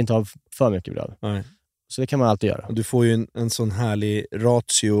 För jag vill inte ha för mycket bröd. Nej. Så det kan man alltid göra. Och du får ju en sån härlig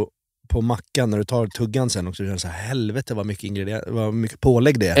ratio på mackan när du tar tuggan sen också. Du känner så här, helvete vad mycket ingredienser, vad mycket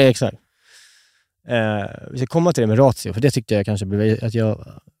pålägg det är. Exakt. Vi ska komma till det med ratio, för det tyckte jag kanske blev att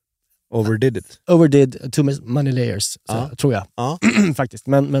jag... Overdid too many layers, tror jag. Faktiskt,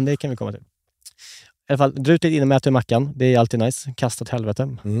 men det kan vi komma till. I alla fall, dra ut lite innanmätet i mackan. Det är alltid nice. Kasta åt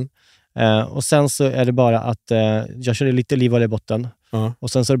helvete. Och sen så är det bara att jag kör lite olivolja i botten.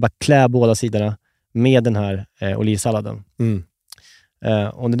 Och sen så är det bara klä båda sidorna med den här olivsalladen.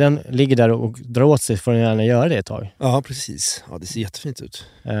 Och när den ligger där och drar åt sig får den gärna göra det ett tag. Ja, precis. Ja, det ser jättefint ut.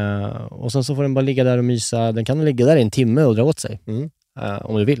 Och sen så får den bara ligga där och mysa. Den kan ligga där i 1 timme och dra åt sig.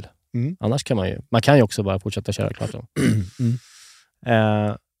 Om du vill. Annars kan man kan ju också bara fortsätta köra klart då.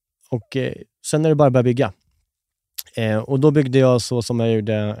 Och sen är det bara att börja bygga. Och då byggde jag så som jag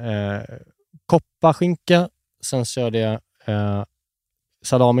gjorde koppaskinka. Sen körde jag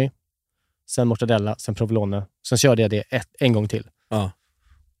salami. Sen mortadella, sen provolone. Sen körde jag det en gång till.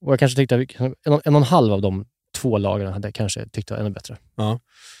 Och jag kanske tyckte att 1,5 av de 2 lagren hade jag kanske tyckte var ännu bättre.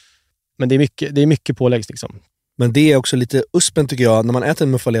 Men det är mycket påläggs liksom. Men det är också lite uspen tycker jag, när man äter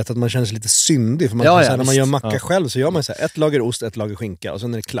en muffaleta, att man känner sig lite syndig. För när man gör macka själv så gör man så här, 1 lager ost, 1 lager skinka och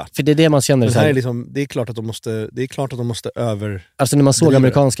sen är det klart. För det är det man känner. Men här är liksom, det är klart att de måste över... Alltså när man såg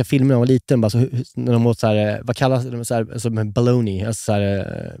amerikanska filmer när man var liten, bara så, när de åt så här, vad kallas det, så här, alltså med bologna, alltså så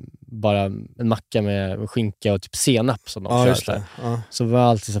här, bara en macka med skinka och typ senap som de kör så här. Så var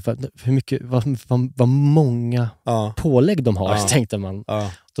alltid så för hur mycket, vad många pålägg de har, tänkte man.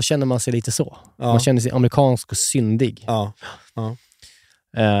 Då känner man sig lite så. Man känner sig amerikansk och syndig.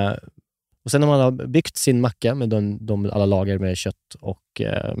 Och sen när man har byggt sin macka med alla lager med kött och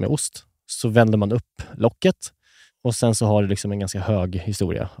med ost, så vänder man upp locket och sen så har det liksom en ganska hög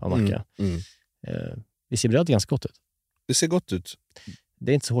historia av macka. Det ser brödet ganska gott ut. Det ser gott ut.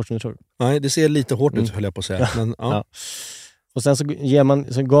 Det är inte så hårt som du tror. Nej, det ser lite hårt ut höll jag på att säga. Men, Och sen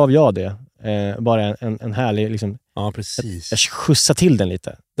så gav jag det bara en härlig liksom, precis. Jag skjutsade till den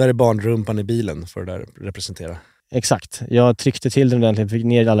lite. Där är barnrumpan i bilen för det där representera. Exakt. Jag tryckte till den ordentligt, fick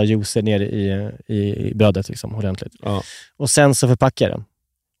ner alla juicer ner i brödet liksom, ordentligt. Och sen så förpackade jag den.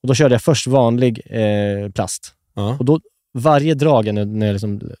 Och då körde jag först vanlig plast. Och då varje drag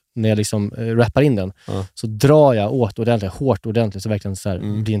när jag liksom wrappar in den så drar jag åt ordentligt, hårt ordentligt så verkligen så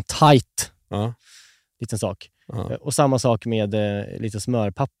här blir en tight liten sak. Och samma sak med lite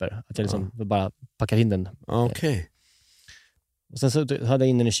smörpapper. Att jag liksom bara packar in den. Okej. Och sen så hade jag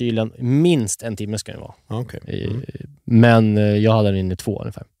in den i kylen. Minst 1 timme ska den vara. Men jag hade den in i 2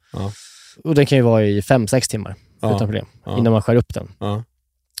 ungefär. Och den kan ju vara i 5-6 timmar. Utan problem. Innan man skär upp den.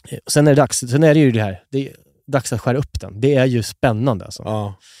 Sen är det dags. Sen är det ju det här. Det är dags att skära upp den. Det är ju spännande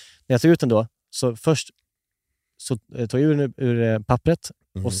alltså. När jag tog ut den då, så först så tog jag ur pappret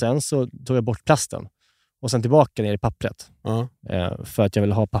och sen så tog jag bort plasten. Och sen tillbaka ner i pappret. För att jag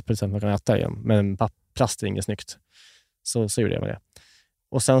vill ha pappret sen man kan äta igen. Men plast är inget snyggt. Så gjorde jag med det.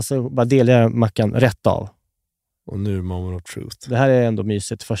 Och sen så bara delade jag mackan rätt av. Och nu moment of truth. Det här är ändå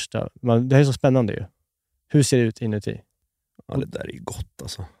mysigt första. Det här är så spännande ju. Hur ser det ut inuti? Ja, det där är gott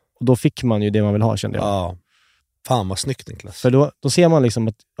alltså. Och då fick man ju det man vill ha, kände jag. Ja. Fan vad snyggt, Niklas. För då ser man liksom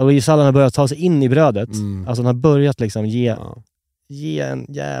att olisalladen har börjat ta sig in i brödet. Alltså den har börjat liksom ge en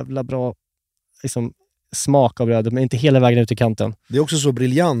jävla bra liksom, smak av brödet, men inte hela vägen ut i kanten. Det är också så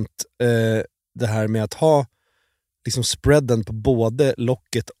briljant det här med att ha liksom spreaden på både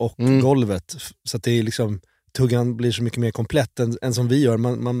locket och golvet. Så att det är liksom, tuggan blir så mycket mer komplett än som vi gör.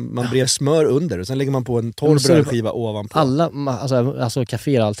 Man brer smör under och sen lägger man på en torr brödskiva ovanpå. Alltså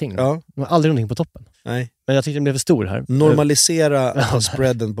kaféer och allting. Ja. Man har aldrig någonting på toppen. Nej. Men jag tyckte den blev för stor här. Normalisera att ha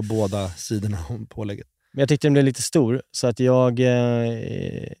spreaden på båda sidorna om pålägget. Men jag tyckte den blev lite stor, så att jag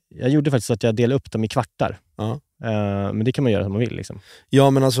gjorde faktiskt så att jag delade upp dem i kvartar. Ja. Men det kan man göra som man vill liksom. Ja,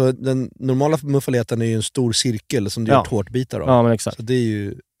 men alltså den normala muffaletan är ju en stor cirkel som du gör tårtbitar av. Ja, men exakt. Så det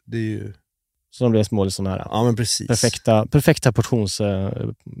är ju... Så de blir små såna här. Ja, men precis. Perfekta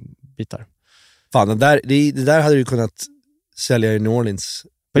portionsbitar. Fan, det där hade du kunnat sälja i New Orleans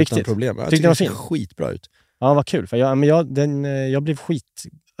utan problem. Jag tyckte det ser skitbra ut. Ja, vad kul. För jag blev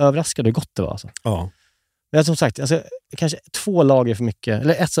överraskad hur gott det var alltså. Ja. Men som sagt, alltså, kanske 2 lager för mycket,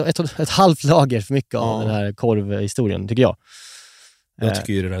 eller ett halvt lager för mycket av den här korvhistorien, tycker jag. Jag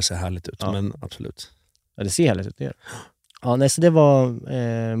tycker ju det där ser härligt ut, men absolut. Ja, det ser härligt ut, det gör. Ja, nej, så det var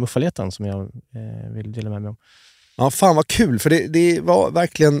muffaletan som jag vill dela med mig om. Ja, fan vad kul, för det var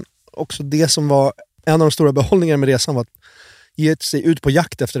verkligen också det som var en av de stora behållningarna med resan, var att ge sig ut på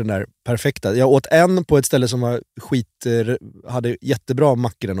jakt efter den där perfekta. Jag åt en på ett ställe som var hade jättebra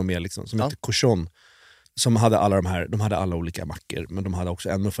mackor och mer liksom, som hette Cochon. Som hade de hade alla olika mackor, men de hade också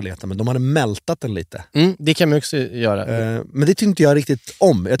en muffaleta, men de hade mältat den lite. Det kan man också göra. Men det tyckte inte jag riktigt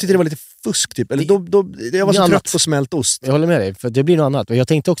om. Jag tyckte det var lite fusk typ. Eller jag var så trött på smält ost. Jag håller med dig, för det blir något annat. Och jag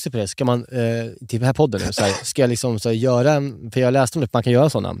tänkte också på det, ska man till den här podden nu, ska jag liksom göra en, för jag läste om det, man kan göra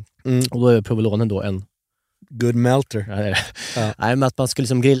sådana. Och då är provolonen då en good melter. Ja, det är det. Ja. Nej, men att man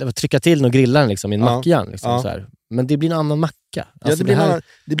skulle liksom trycka till och grilla den liksom, i en mackjärn. Liksom, så här. Men det blir en annan macka. Alltså,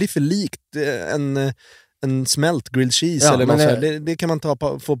 det blir för likt en smält grilled cheese eller något så här. Det kan man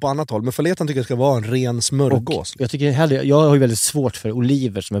få på annat håll. Men faletan tycker jag ska vara en ren smörgås. Jag har ju väldigt svårt för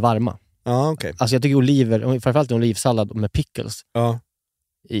oliver som är varma. Ja, okej. Alltså jag tycker oliver, framförallt en olivsallad med pickles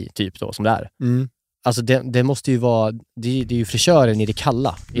i typ då, som det är. Alltså det måste ju vara, det är ju frisören i det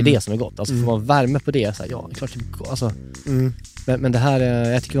kalla, i det som är gott. Alltså får man värme på det, så här, ja, det är klart det är gott. Alltså, men det här,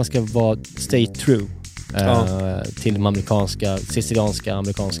 jag tycker man ska stay true till de sicilianska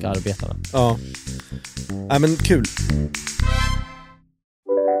amerikanska arbetarna. Ja. Nej, men kul.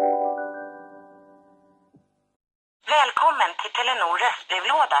 Välkommen till Telenor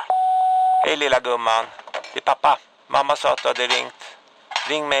röstbrevlåda. Hej lilla gumman, det är pappa. Mamma sa att du hade ringt.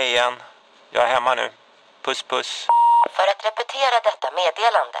 Ring mig igen. Jag är hemma nu. Puss puss. För att repetera detta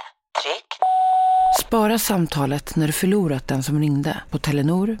meddelande, tryck. Spara samtalet när du förlorat den som ringde på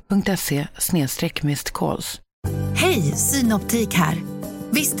telenor.se/missed-calls. Hej, Synoptik här.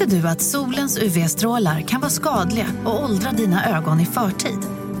 Visste du att solens UV-strålar kan vara skadliga och åldra dina ögon i förtid?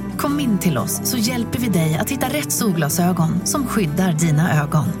 Kom in till oss så hjälper vi dig att hitta rätt solglasögon som skyddar dina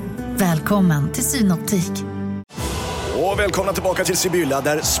ögon. Välkommen till Synoptik. Och välkomna tillbaka till Sibylla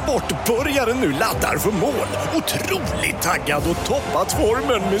där sportbörjaren nu laddar för mål. Otroligt taggad och toppat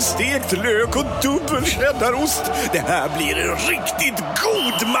formen med stekt lök och dubbel cheddarost. Det här blir en riktigt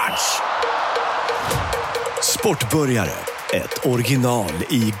god match! Sportbörjare, ett original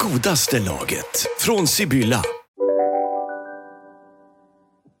i godaste laget. Från Sibylla.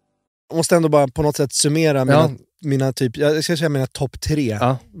 Jag måste ändå bara på något sätt summera mina topp 3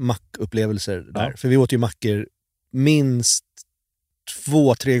 mackupplevelser där. För vi åt ju mackor minst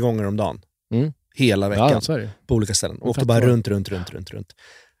 2-3 gånger om dagen. Hela veckan. På olika ställen. Och åkte bara runt.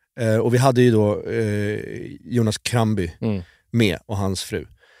 Och vi hade ju då Jonas Kramby med och hans fru.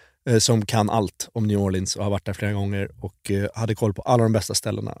 Som kan allt om New Orleans och har varit där flera gånger. Och hade koll på alla de bästa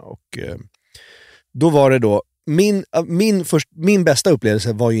ställena. Och då var det då min bästa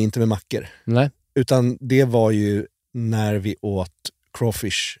upplevelse var ju inte med mackor. Nej. Utan det var ju när vi åt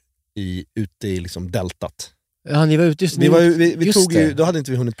crawfish ute i liksom deltat. Ja, ni var ute just vi tog ju, då hade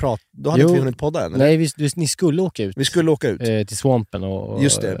inte vi hunnit prata. Då hade inte vi hunnit podda än. Eller? Nej, ni skulle åka ut. Vi skulle åka ut till swampen och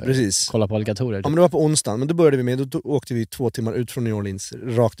just det, precis. Kolla på alligatorer. Ja, men det var på onsdagen. Men då började vi med, då åkte vi 2 timmar ut från New Orleans,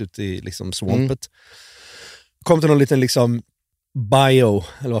 rakt ut i liksom swampet. Kom till någon liten liksom Bio,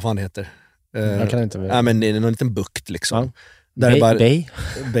 eller vad fan det heter. Jag kan inte ja, men det är någon liten bukt liksom. Ja. Där är bara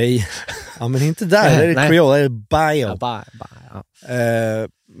Bay. Ja, men inte där. Det är Creole, det är Bio.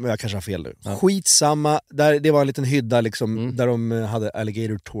 Men jag kanske har fel nu. Ja. Skitsamma. Det var en liten hydda liksom, där de hade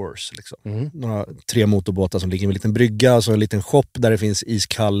alligator tours. Liksom. Några 3 motorbåtar som ligger med en liten brygga och så en liten shop där det finns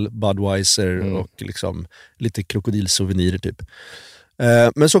iskall Budweiser och liksom lite krokodilsouvenirer typ.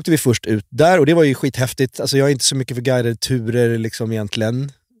 Men så åkte vi först ut där och det var ju skithäftigt. Alltså jag är inte så mycket för guidade turer liksom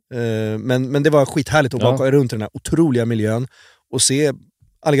egentligen. Men det var skithärligt att åka runt i den här otroliga miljön och se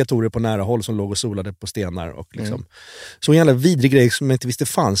alligatorer på nära håll som låg och solade på stenar och liksom. Så en jävla vidrig grej som jag inte visste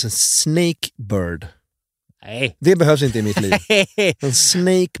fanns, en snake bird. Nej. Det behövs inte i mitt liv. En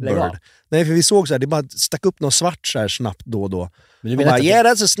snake bird. Nej, för vi såg så här, det bara stack upp något svart så här snabbt då och då. Men du bara, yeah,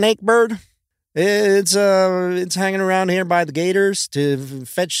 that's a snake bird. It's hanging around here by the gators to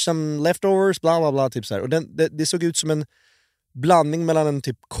fetch some leftovers, bla bla bla, typ så här. Och det såg ut som en blandning mellan en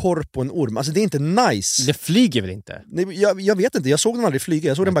typ korp och en orm. Alltså det är inte nice. Det flyger väl inte? Jag vet inte, jag såg den aldrig flyga.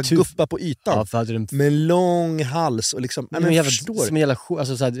 Jag såg den bara guppa på ytan. Ja, med lång hals och liksom... Men jag förstår. Som en jävla,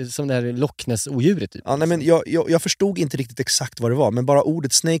 alltså så här, som det här Loch Ness-odjuret typ. Ja, nej, men jag förstod inte riktigt exakt vad det var. Men bara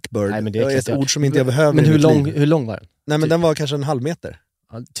ordet snakebird är ett ord som inte jag behöver. Men hur lång var den? Nej, men den var kanske en halv meter.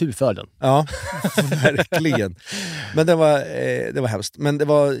 Ja, tur för den. Ja, verkligen. Men det var hemskt. Men det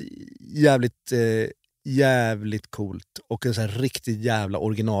var jävligt coolt. Och en sån här riktigt jävla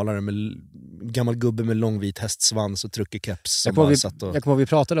originalare med gammal gubbe med långvit hästsvans och truckerkeps. Jag kommer ihåg vi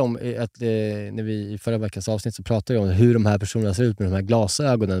pratade om att när vi i förra veckans avsnitt så pratade vi om hur de här personerna ser ut med de här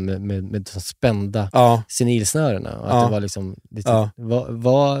glasögonen med spända senilsnörerna. Och att det var liksom lite,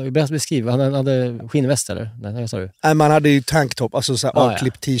 vad beskriva? Han hade skinnväst eller? Nej, sa du? Nej, man hade ju tanktop, alltså så här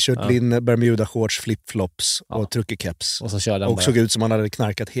avklippt t-shirt, linne, bermuda shorts, flipflops och truckerkeps. Och så körde han och såg ut som han hade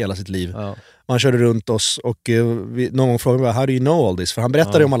knarkat hela sitt liv. Ja. Man körde runt oss och någon gång frågade mig, how do you know all this? För han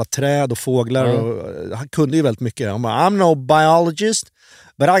berättade om alla träd och fåglar och han kunde ju väldigt mycket. Han bara, I'm no biologist,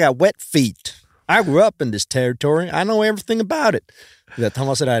 but I got wet feet. I grew up in this territory. I know everything about it. Vet, han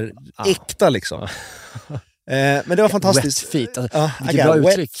var sådär äkta liksom. Men det var fantastiskt. Wet feet. I got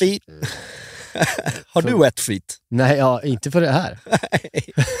wet feet. Har du wet feet? Nej, inte för det här.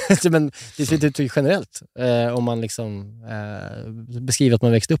 Men det är ett uttryck generellt. Om man liksom beskriver att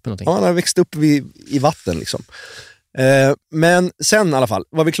man växte upp med någonting. Ja, man har växt upp i vatten liksom. Men sen i alla fall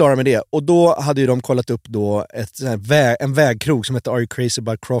var vi klara med det. Och då hade ju de kollat upp då en vägkrog som heter Are You Crazy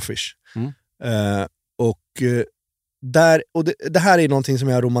About Crawfish? Det här är någonting som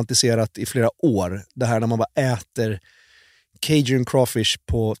jag har romantiserat i flera år. Det här när man bara äter Cajun crawfish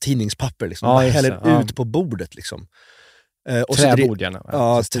på tidningspapper liksom. Man häller ut på bordet liksom. Och träbord gärna.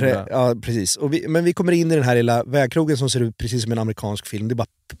 Ja, precis. Men vi kommer in i den här lilla vägkrogen som ser ut precis som en amerikansk film. Det är bara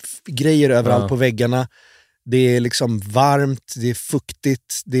grejer överallt på väggarna. Det är liksom varmt, det är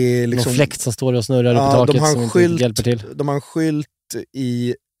fuktigt, det är liksom... Någon fläkt som står och snurrar på taket som inte hjälper till. De har en skylt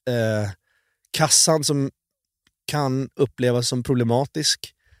i kassan som kan upplevas som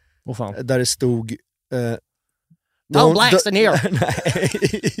problematisk. Där det stod... No blacks in here!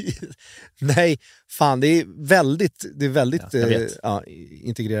 Nej, fan, det är väldigt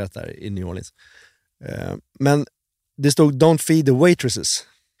integrerat där i New Orleans. Men det stod Don't feed the waitresses.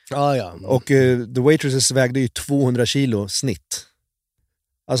 Och the waitresses vägde ju 200 kilo snitt.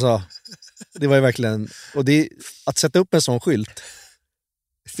 Alltså, det var ju verkligen... Och att sätta upp en sån skylt...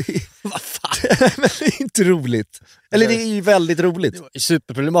 Vad fan? Men det är inte roligt. Eller det är ju väldigt roligt. Det var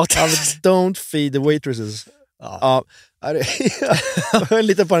superproblematiskt. Don't feed the waitresses. Ja. En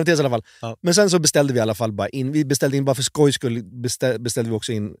liten parentes i alla fall. Men sen så beställde vi i alla fall bara in. Vi beställde in bara för skoj skull. Beställde vi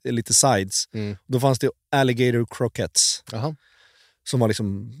också in lite sides. Då fanns det alligator croquettes. Som var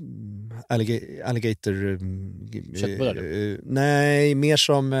liksom alligator... Köttbullar? Nej, mer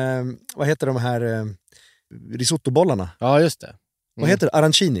som... vad heter de här risottobollarna? Ja, just det. Vad heter det?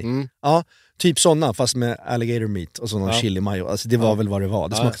 Arancini? Ja, typ sådana fast med alligator meat och sån chili mayo. Alltså det var väl vad det var.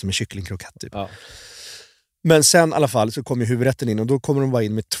 Det smakade som en kycklingkrokett typ. Men sen i alla fall så kommer ju huvudrätten in och då kommer de bara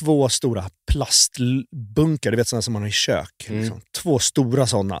in med 2 stora plastbunkar, du vet sådana som man har i kök. Liksom. 2 stora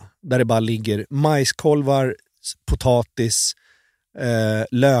sådana där det bara ligger majskolvar, potatis,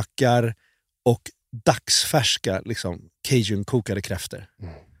 lökar och dagsfärska liksom, Cajun kokade kräftor.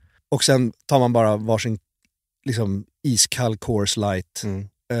 Och sen tar man bara varsin liksom, iskall Coors Light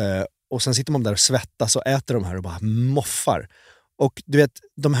och sen sitter man där och svettas och äter de här och bara moffar. Och du vet,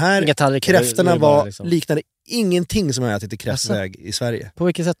 de här kräftorna liknade ingenting som jag ätit i kräftväg i Sverige. På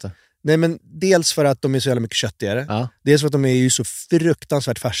vilket sätt då? Nej, men dels för att de är så jävla mycket köttigare. Dels för att de är ju så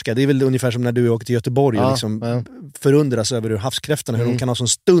fruktansvärt färska. Det är väl ungefär som när du åker till Göteborg och liksom förundras över hur havskräftorna, hur de kan ha sån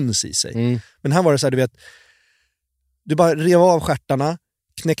stuns i sig. Men här var det så här, Du bara rev av stjärtarna,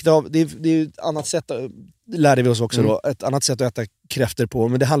 knäckte av, det är ett annat sätt, lärde vi oss också då, ett annat sätt att äta kräftor på,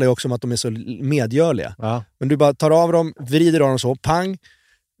 men det handlar ju också om att de är så medgörliga. Ja. Men du bara tar av dem, vrider av dem så, pang,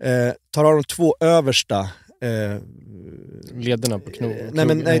 tar av de 2 översta lederna på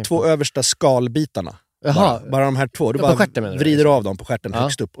knogen. Nej, 2 översta skalbitarna. Bara de här 2. Du bara stjärten, vrider av dem på stjärten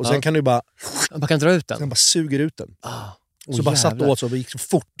högst upp. Och sen kan du bara... Man kan dra ut den. Sen bara suger ut den. Så bara satt åt så och det gick så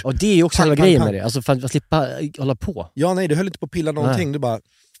fort. Och det är ju också hela grejen med det. Alltså för att slippa hålla på. Ja, nej, du höll inte på att pilla någonting. Nej. Du bara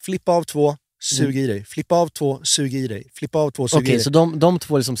flippa av 2, sug i dig. Flippa av 2, sug i dig. Flippa av 2, sug i dig. Okej, så de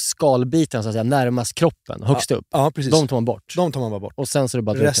 2 liksom skalbitarna så att säga, närmast kroppen, högst upp. Ja, precis. De tar man bort. De tar man bara bort. Och sen så är det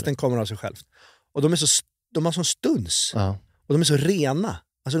bara resten kommer av sig själv. Och de har sån stuns. Och de är så rena.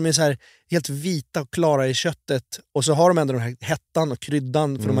 Alltså de är så här helt vita och klara i köttet. Och så har de ändå den här hettan och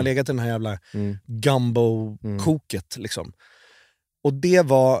kryddan. För de har legat i den här jävla gumbo-koket liksom. Och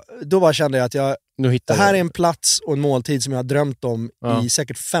då bara kände jag att det här är en plats och en måltid som jag har drömt om i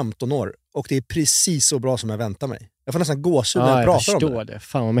säkert 15 år. Och det är precis så bra som jag väntar mig. Jag får nästan gåshud när jag pratar om det.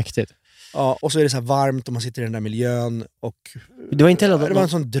 Fan vad mäktigt. Ja, och så är det så här varmt och man sitter i den där miljön. Och det var inte heller, det var en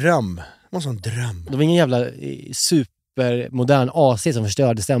sån dröm. Det var en sån dröm. Det var ingen jävla supermodern AC som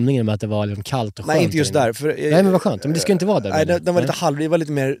förstörde stämningen med att det var liksom kallt och skönt. Nej, inte just där. Nej, men vad skönt. Men det skulle inte vara där. Nej, den var lite halv. Det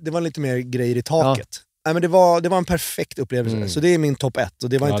var lite mer grejer i taket. Ja. Nej, men det var en perfekt upplevelse. Så det är min topp 1. Och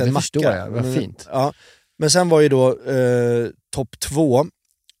det var inte en macka. Jag. Det var fint. Ja. Men sen var ju då topp 2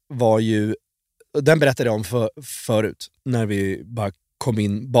 var ju, den berättade jag om förut. När vi bara kom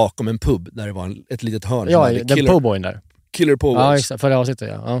in bakom en pub där det var ett litet hörn. Ja, den pubboyn där. Killer Pubboys. Ja, exakt. Förra avsnittet,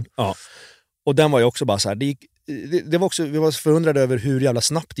 ja. Och den var ju också bara så här, det var också, vi var förundrade över hur jävla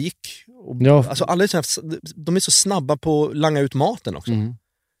snabbt det gick. Och, alltså alla de är så snabba på att langa ut maten också.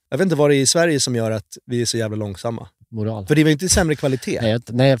 Jag vet inte vad det är i Sverige som gör att vi är så jävla långsamma. Moral. För det var inte sämre kvalitet.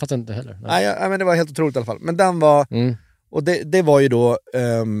 Nej, jag fattar inte heller. Nej, men det var helt otroligt i alla fall. Men den var... Och det var ju då...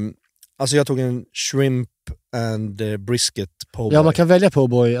 alltså jag tog en shrimp and brisket po'-boy. Ja, man kan välja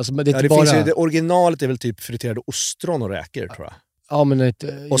po'-boy. Alltså, det är inte bara... finns ju, originalet är väl typ friterade ostron och räkor, tror jag. Ja, men...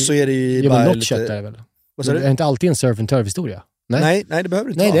 och så är det ju bara något lite... kött där väl. Vad sa du? Det är inte alltid en surf and turf-historia. Nej, det behöver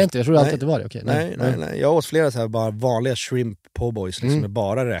du inte. Nej, det är inte. Jag trodde alltid att det var det. Okay, nej. Jag åt flera så här bara vanliga shrimp po' boys liksom, med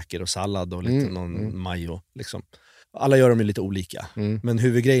bara räkor och sallad och lite någon majo. Liksom. Alla gör dem ju lite olika. Men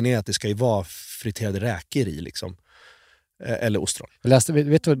huvudgrejen är att det ska ju vara friterade räkor i liksom. Eller ostron. Jag läste,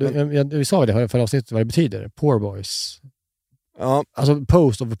 vet du, vi sa det förra avsnittet vad det betyder. Poor boys. Ja. Alltså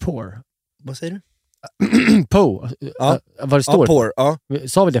post of a poor. Vad säger du? Po. Ja. Vad det står. Ja, poor. Ja.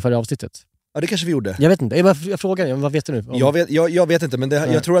 Sa vi det förra avsnittet? Ja, det kanske vi gjorde. Jag vet inte. Jag frågar, vad vet du nu? Jag vet inte, men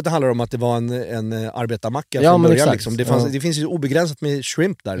jag tror att det handlar om att det var en arbetarmacka från början. Liksom. Det finns ju obegränsat med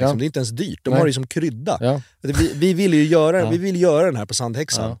shrimp där. Liksom. Det är inte ens dyrt. De har det ju som krydda. Ja. Vi vill ju göra den här på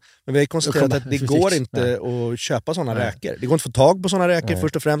Sandhäxan. Ja. Men vi har konstaterat att det går inte att köpa sådana räkor. Det går inte att få tag på sådana räkor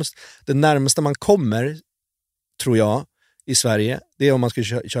först och främst. Det närmaste man kommer, tror jag, i Sverige, det är om man ska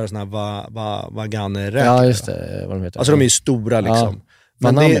köra såna här vaganeräkor. Ja, just det. Vad de heter. Alltså de är ju stora liksom. Ja.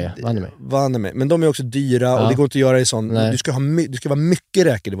 Vann med. Men de är också dyra och det går inte att göra i sån... Du ska vara mycket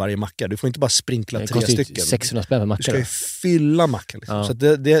räkor i varje macka. Du får inte bara sprinkla 3 stycken. 600 spänn per macka. Du ska ju fylla macka. Liksom. Så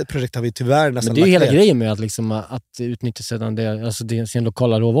det projektet har vi tyvärr nästan... Men det är ju hela grejen med att utnyttja sedan sin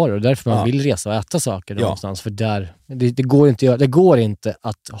lokala råvaror. Och därför man vill resa och äta saker någonstans. För det går inte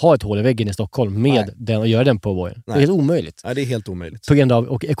att ha ett hål i väggen i Stockholm med den och göra den på bojen. Det är helt omöjligt. Ja, det är helt omöjligt. På grund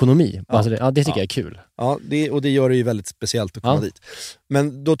av ekonomi. Alltså det tycker jag är kul. Ja, och det gör det ju väldigt speciellt att komma dit.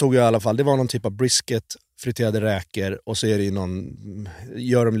 Men då tog jag i alla fall, det var någon typ av brisket, friterade räkor och så är det ju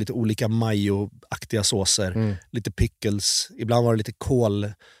gör de lite olika mayo-aktiga såser, lite pickles, ibland var det lite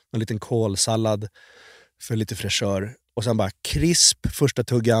någon liten kålsallad för lite fräschör och sen bara krisp första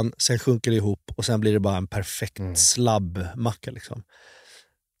tuggan, sen sjunker det ihop och sen blir det bara en perfekt slabbmacka liksom.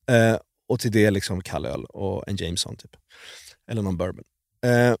 Och till det liksom kallöl och en Jameson typ. Eller någon bourbon.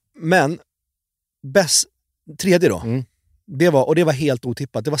 Men tredje då. Det var helt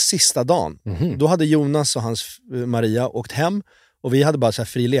otippat. Det var sista dagen. Då hade Jonas och hans Maria åkt hem och vi hade bara så här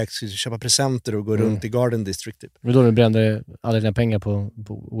fri lek, köpa presenter och gå runt i Garden District typ. Men då brände alla dina pengar på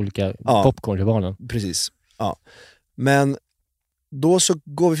olika popcorn till barnen. Precis. Ja. Men då så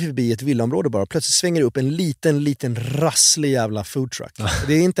går vi förbi ett villaområde bara. Plötsligt svänger det upp en liten rasslig jävla food truck.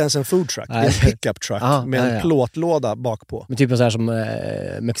 Det är inte ens en food truck. Det är en pickup truck med en plåtlåda bakpå. Men typ så här som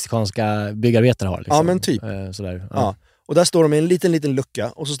mexikanska byggarbetare har. Liksom. Ja, men typ. Sådär. Ja. Och där står de med en liten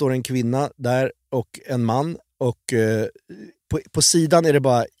lucka och så står det en kvinna där och en man och på sidan är det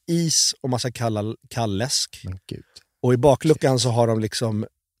bara is och massa kall läsk. Men Gud. Och i bakluckan så har de liksom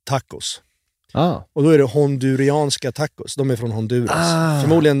tacos. Och då är det hondurianska tacos. De är från Honduras.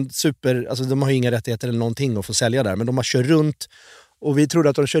 Förmodligen alltså de har ju inga rättigheter eller någonting att få sälja där, men de har kört runt. Och vi trodde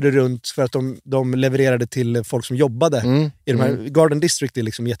att de körde runt för att de levererade till folk som jobbade i de här. Garden District är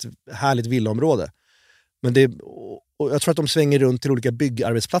liksom ett jättehärligt villaområde. Men och jag tror att de svänger runt till olika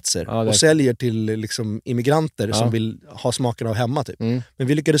byggarbetsplatser och säljer till liksom immigranter som vill ha smaken av hemma typ. Men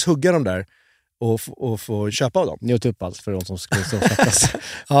vi lyckades hugga dem där och få köpa av dem. Njöt upp allt för de som skulle stå och släppas.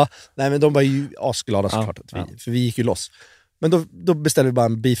 Nej, men de var ju asglada såklart. För vi gick ju loss. Men då beställde vi bara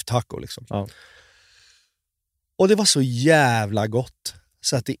en beef taco liksom. Och det var så jävla gott.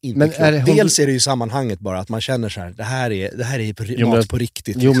 Så att det inte dels är det ju sammanhanget bara att man känner så här, det här är mat på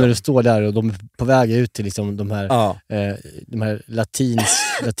riktigt. Liksom. Jo, men du står där och de är på väg ut till liksom de här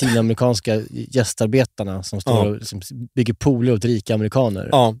latinamerikanska gästarbetarna som står och liksom bygger pooler åt rika amerikaner.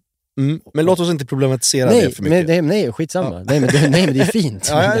 Ja. Men låt oss inte problematisera det för mycket. Nej, skitsamma. Nej, men det är fint.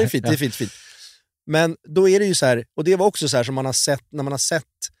 Det är fint. Men då är det ju så här, och det var också så här som man har sett när man har sett.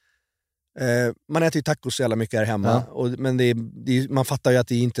 Man äter ju tacos så jävla mycket här hemma, men man fattar ju att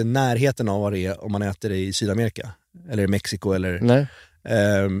det är inte närheten av vad det är om man äter det i Sydamerika eller i Mexiko eller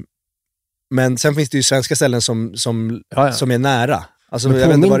men sen finns det ju svenska ställen som är nära. Alltså jag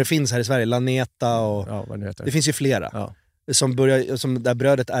vet inte vad det finns här i Sverige, Laneta och det finns ju flera. Som där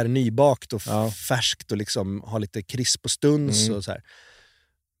brödet är nybakt och färskt och liksom har lite krisp och stuns och så här.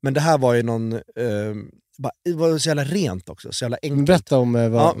 Men det här var ju det var så jävla rent också, så jävla enkelt. Berätta om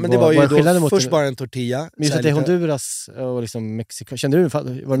men det var ju då först bara en tortilla. Men just att det är Honduras och liksom Mexiko. Kände du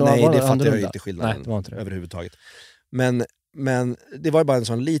Nej, det fattar jag ju inte skillnaden överhuvudtaget. Men det var bara en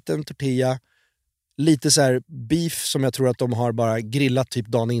sån liten tortilla, lite så här beef som jag tror att de har bara grillat typ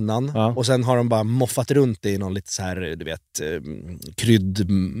dagen innan och sen har de bara moffat runt det i någon lite så här, du vet,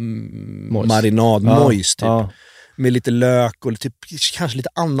 marinad mojs typ. Med lite lök och typ, kanske lite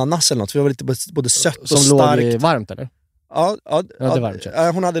ananas eller något. För det var lite både sött och starkt. Som låg varmt eller? Ja,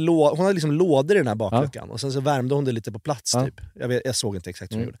 hon hade liksom lådor i den här bakluckan. Och sen så värmde hon det lite på plats typ. Jag såg inte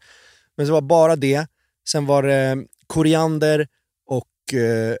exakt hur hon gjorde. Men så var bara det. Sen var det koriander och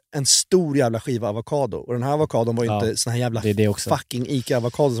en stor jävla skiva avokado. Och den här avokadon var ju inte sån här jävla fucking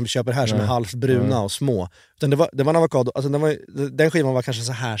Ica-avokado som vi köper här som är halvt bruna och små. Utan det var en avokado, alltså den skivan var kanske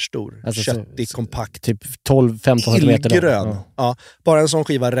så här stor, alltså köttig, kompakt. Typ 12-15 meter grön. Ja, bara en sån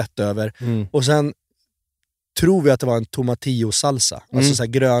skiva rätt över. Och sen tror vi att det var en tomatillo-salsa. Alltså så här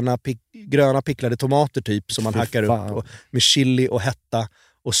gröna picklade tomater typ som man hackar upp och, med chili och hetta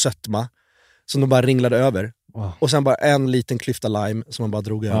och sötma som de bara ringlade över. Wow. Och sen bara en liten klyfta lime som man bara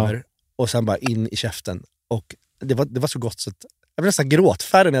drog över. Och sen bara in i käften. Och det var så gott så att jag blir nästan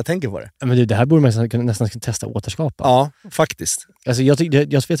gråtfärdig när jag tänker på det. Men det här borde man nästan testa att återskapa. Ja, faktiskt. Alltså jag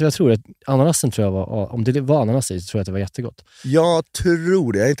vet vad jag tror. Ananasen tror jag var, om det var ananas i så tror jag att det var jättegott. Jag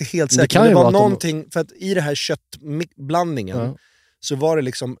tror det, jag är inte helt säker. Det var någonting, för att i det här köttblandningen så var det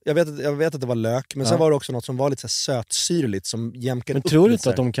liksom, jag vet att det var lök, men sen var det också något som var lite så sötsyrligt som jämkade upp. Men tror du inte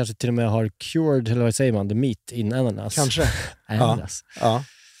att de kanske till och med har cured, eller vad säger man, the meat in ananas? Kanske. Ananas. Ja.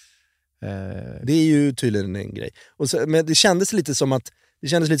 Det är ju tydligen en grej. Och så, men det kändes lite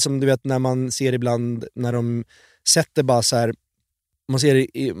som du vet när man ser ibland när de sätter bara så här, man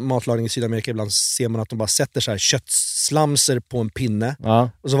ser i matlagning i Sydamerika ibland ser man att de bara sätter så här köttslamser på en pinne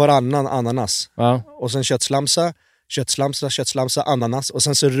och så var det annan ananas och sen köttslamsa, ananas och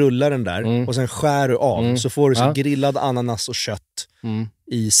sen så rullar den där och sen skär du av så får du så grillad ananas och kött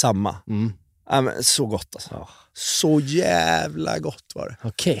i samma. Men så gott alltså. Så jävla gott var det.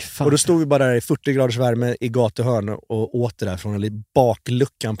 Okej, fan. Och då stod vi bara där i 40 graders värme i gatuhörn och åt det där från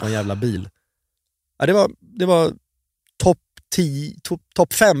bakluckan på en jävla bil. Ja, det var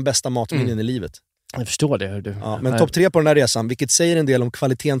topp 5 bästa matminnen i livet. Jag förstår det, hör du. Ja, men topp 3 på den här resan, vilket säger en del om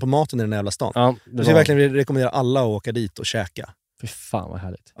kvaliteten på maten i den här jävla stan. Ja, så jag verkligen rekommenderar alla att åka dit och käka. Fy fan vad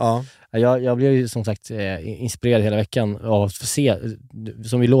härligt. Ja. Jag blev ju som sagt inspirerad hela veckan av att få se.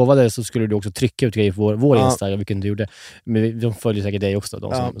 Som vi lovade så skulle du också trycka ut grejer på vår Instagram, vilket du gjorde. Men de följer säkert dig också,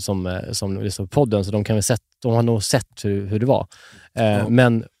 de som lyssnar på podden. Så de har nog sett hur det var.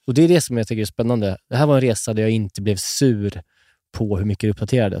 Men, och det är det som jag tycker är spännande. Det här var en resa där jag inte blev sur på hur mycket det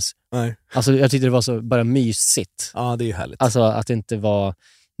uppdaterades. Nej. Alltså jag tyckte det var så bara mysigt. Ja, det är ju härligt. Alltså att det inte var...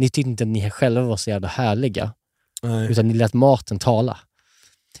 Ni tyckte inte att ni själva var så jävla härliga. Nej. Utan ni lät maten tala.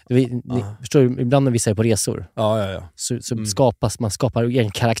 Förstår du, ibland när vi säger på resor så skapar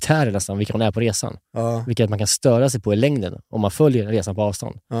en karaktär nästan vilka man är på resan. Vilket man kan störa sig på i längden om man följer resan på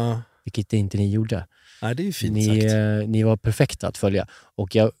avstånd. Vilket inte ni gjorde. Nej, det är ju fint sagt. Ni var perfekta att följa.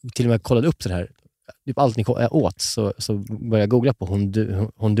 Och jag till och med kollade upp det här. typ allt ni åt så började jag googla på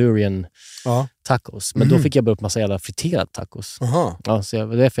Honduran tacos. Men då fick jag bara upp massa jävla friterad tacos. Ja, så det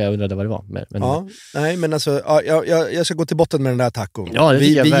var därför jag undrade vad det var. Nej, men alltså, jag ska gå till botten med den där tacon. Ja,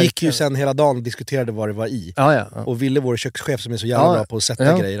 vi gick ju sen hela dagen och diskuterade vad det var i. Och Ville, vår kökschef som är så jävla bra på att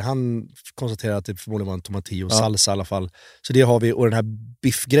sätta grejer, han konstaterade att det förmodligen var en tomatillo och salsa i alla fall. Så det har vi, och den här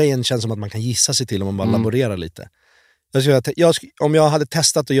biffgrejen känns som att man kan gissa sig till om man bara laborerar lite. Om jag hade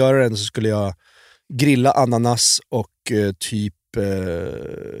testat att göra den så skulle jag grilla ananas och typ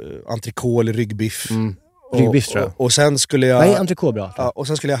entrecote eller ryggbiff. Ryggbiff tror jag. Och sen skulle jag... Vad är entrecote bra? Ja, och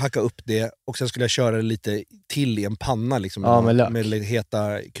sen skulle jag hacka upp det och sen skulle jag köra det lite till i en panna liksom, med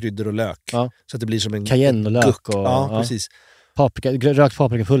heta kryddor och lök. Ja. Så att det blir som en cayenne och lök. Och, precis. Rökt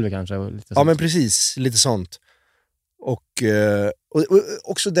paprikapulver kanske. Lite men precis. Lite sånt. Och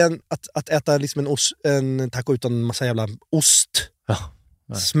också den att äta liksom en taco utan en massa jävla ost.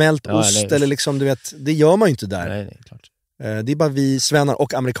 Smält ost eller liksom, du vet, det gör man ju inte där. Nej, klart. Det är bara vi svennar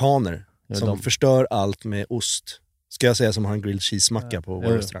och amerikaner som förstör allt med ost. Ska jag säga, som har en grilled cheese-macka på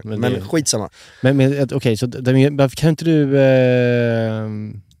vår restaurang. Men skitsamma. Men okej, så kan inte du...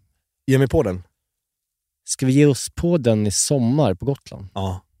 Ge mig på den. Ska vi ge oss på den i sommar på Gotland?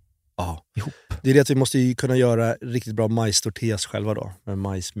 Ja. Ihop. Det är det att vi måste ju kunna göra riktigt bra majstortillas själva då. Med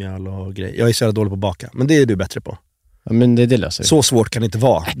majsmjöl och grejer. Jag är så dålig på att baka, men det är du bättre på. Ja, men det löser vi. Så svårt kan det inte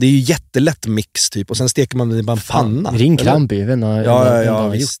vara. Det är ju jättelätt mix typ. Och sen steker man det i bara en panna. Ring Klamby,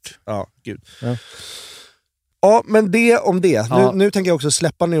 visst. Ja, gud. Ja, men det om det. Nu tänker jag också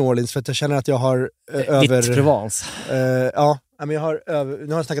släppa New Orleans för att jag känner att jag har Ditt Provence. Men jag har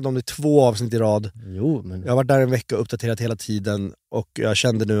nu har jag snackat om det i 2 avsnitt i rad. Men... Jag har varit där en vecka och uppdaterat hela tiden. Och jag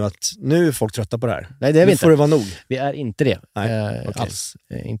kände nu att nu är folk trötta på det här. Nej, det är vi nu inte. får det vara nog. Vi är inte det. Nej, alls.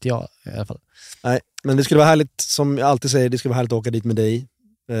 Inte jag i alla fall. Nej, men det skulle vara härligt, som jag alltid säger, det skulle vara härligt att åka dit med dig.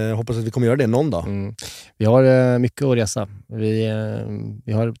 Hoppas att vi kommer göra det någon dag. Vi har mycket att resa.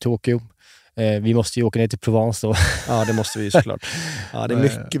 Vi har Tokyo. Vi måste ju åka ner till Provence då. Ja, det måste vi ju såklart. Ja, det är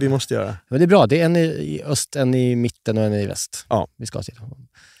mycket vi måste göra. Men det är bra. Det är en i öst, en i mitten och en i väst. Ja. Vi ska till.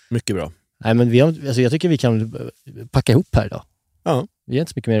 Mycket bra. Nej, men jag tycker vi kan packa ihop här idag. Ja. Vi är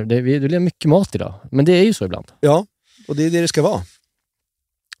inte så mycket mer. Det blir mycket mat idag. Men det är ju så ibland. Ja, och det är det ska vara.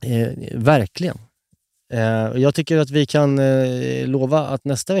 Verkligen. Jag tycker att vi kan lova att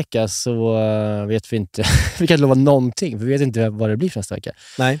nästa vecka så vet vi inte. Vi kan lova någonting, för vi vet inte vad det blir för nästa vecka.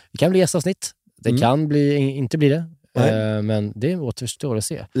 Nej. Det kan bli gästavsnitt. Det kan bli, inte bli det. Men det återstår att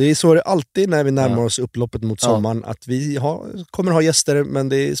se. Det är så det alltid när vi närmar oss upploppet mot sommaren. Att vi kommer ha gäster, men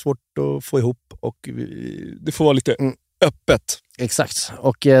det är svårt att få ihop. Och det får vara lite öppet. Exakt.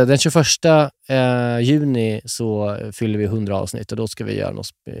 Och den 21 juni så fyller vi 100 avsnitt. Och då ska vi göra något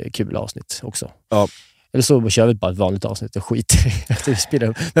kul avsnitt också. Ja. Eller så kör vi bara ett vanligt avsnitt och skiter efter vi spelar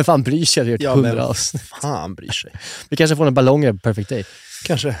upp. Men fan bryr sig att vi har 100 avsnitt. Fan bryr sig. Vi kanske får en ballonger på Perfect Day.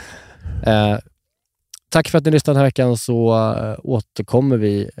 Kanske. Tack för att ni lyssnade den här veckan, så återkommer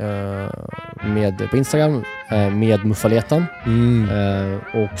vi på Instagram med Muffaletan.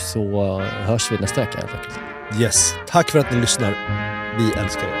 Och så hörs vi nästa vecka helt enkelt. Yes. Tack för att ni lyssnar. Vi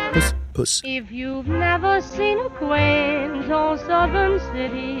älskar er. Puss. Puss. If you've never seen a quaint old southern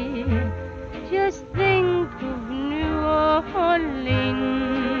city, just think of New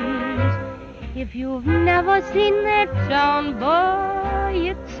Orleans. If you've never seen that town,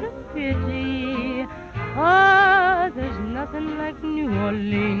 boy, it's a pity. Oh, there's nothing like New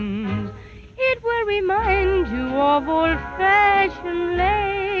Orleans. It will remind you of old-fashioned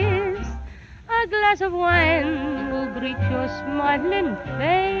lace. A glass of wine will greet your smiling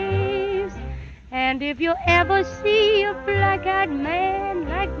face. And if you ever see a black-eyed man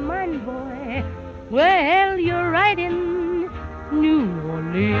like mine, boy, well, you're right in New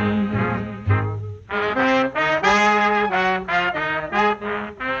Orleans.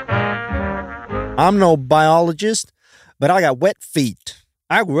 I'm no biologist, but I got wet feet.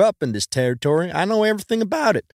 I grew up in this territory. I know everything about it.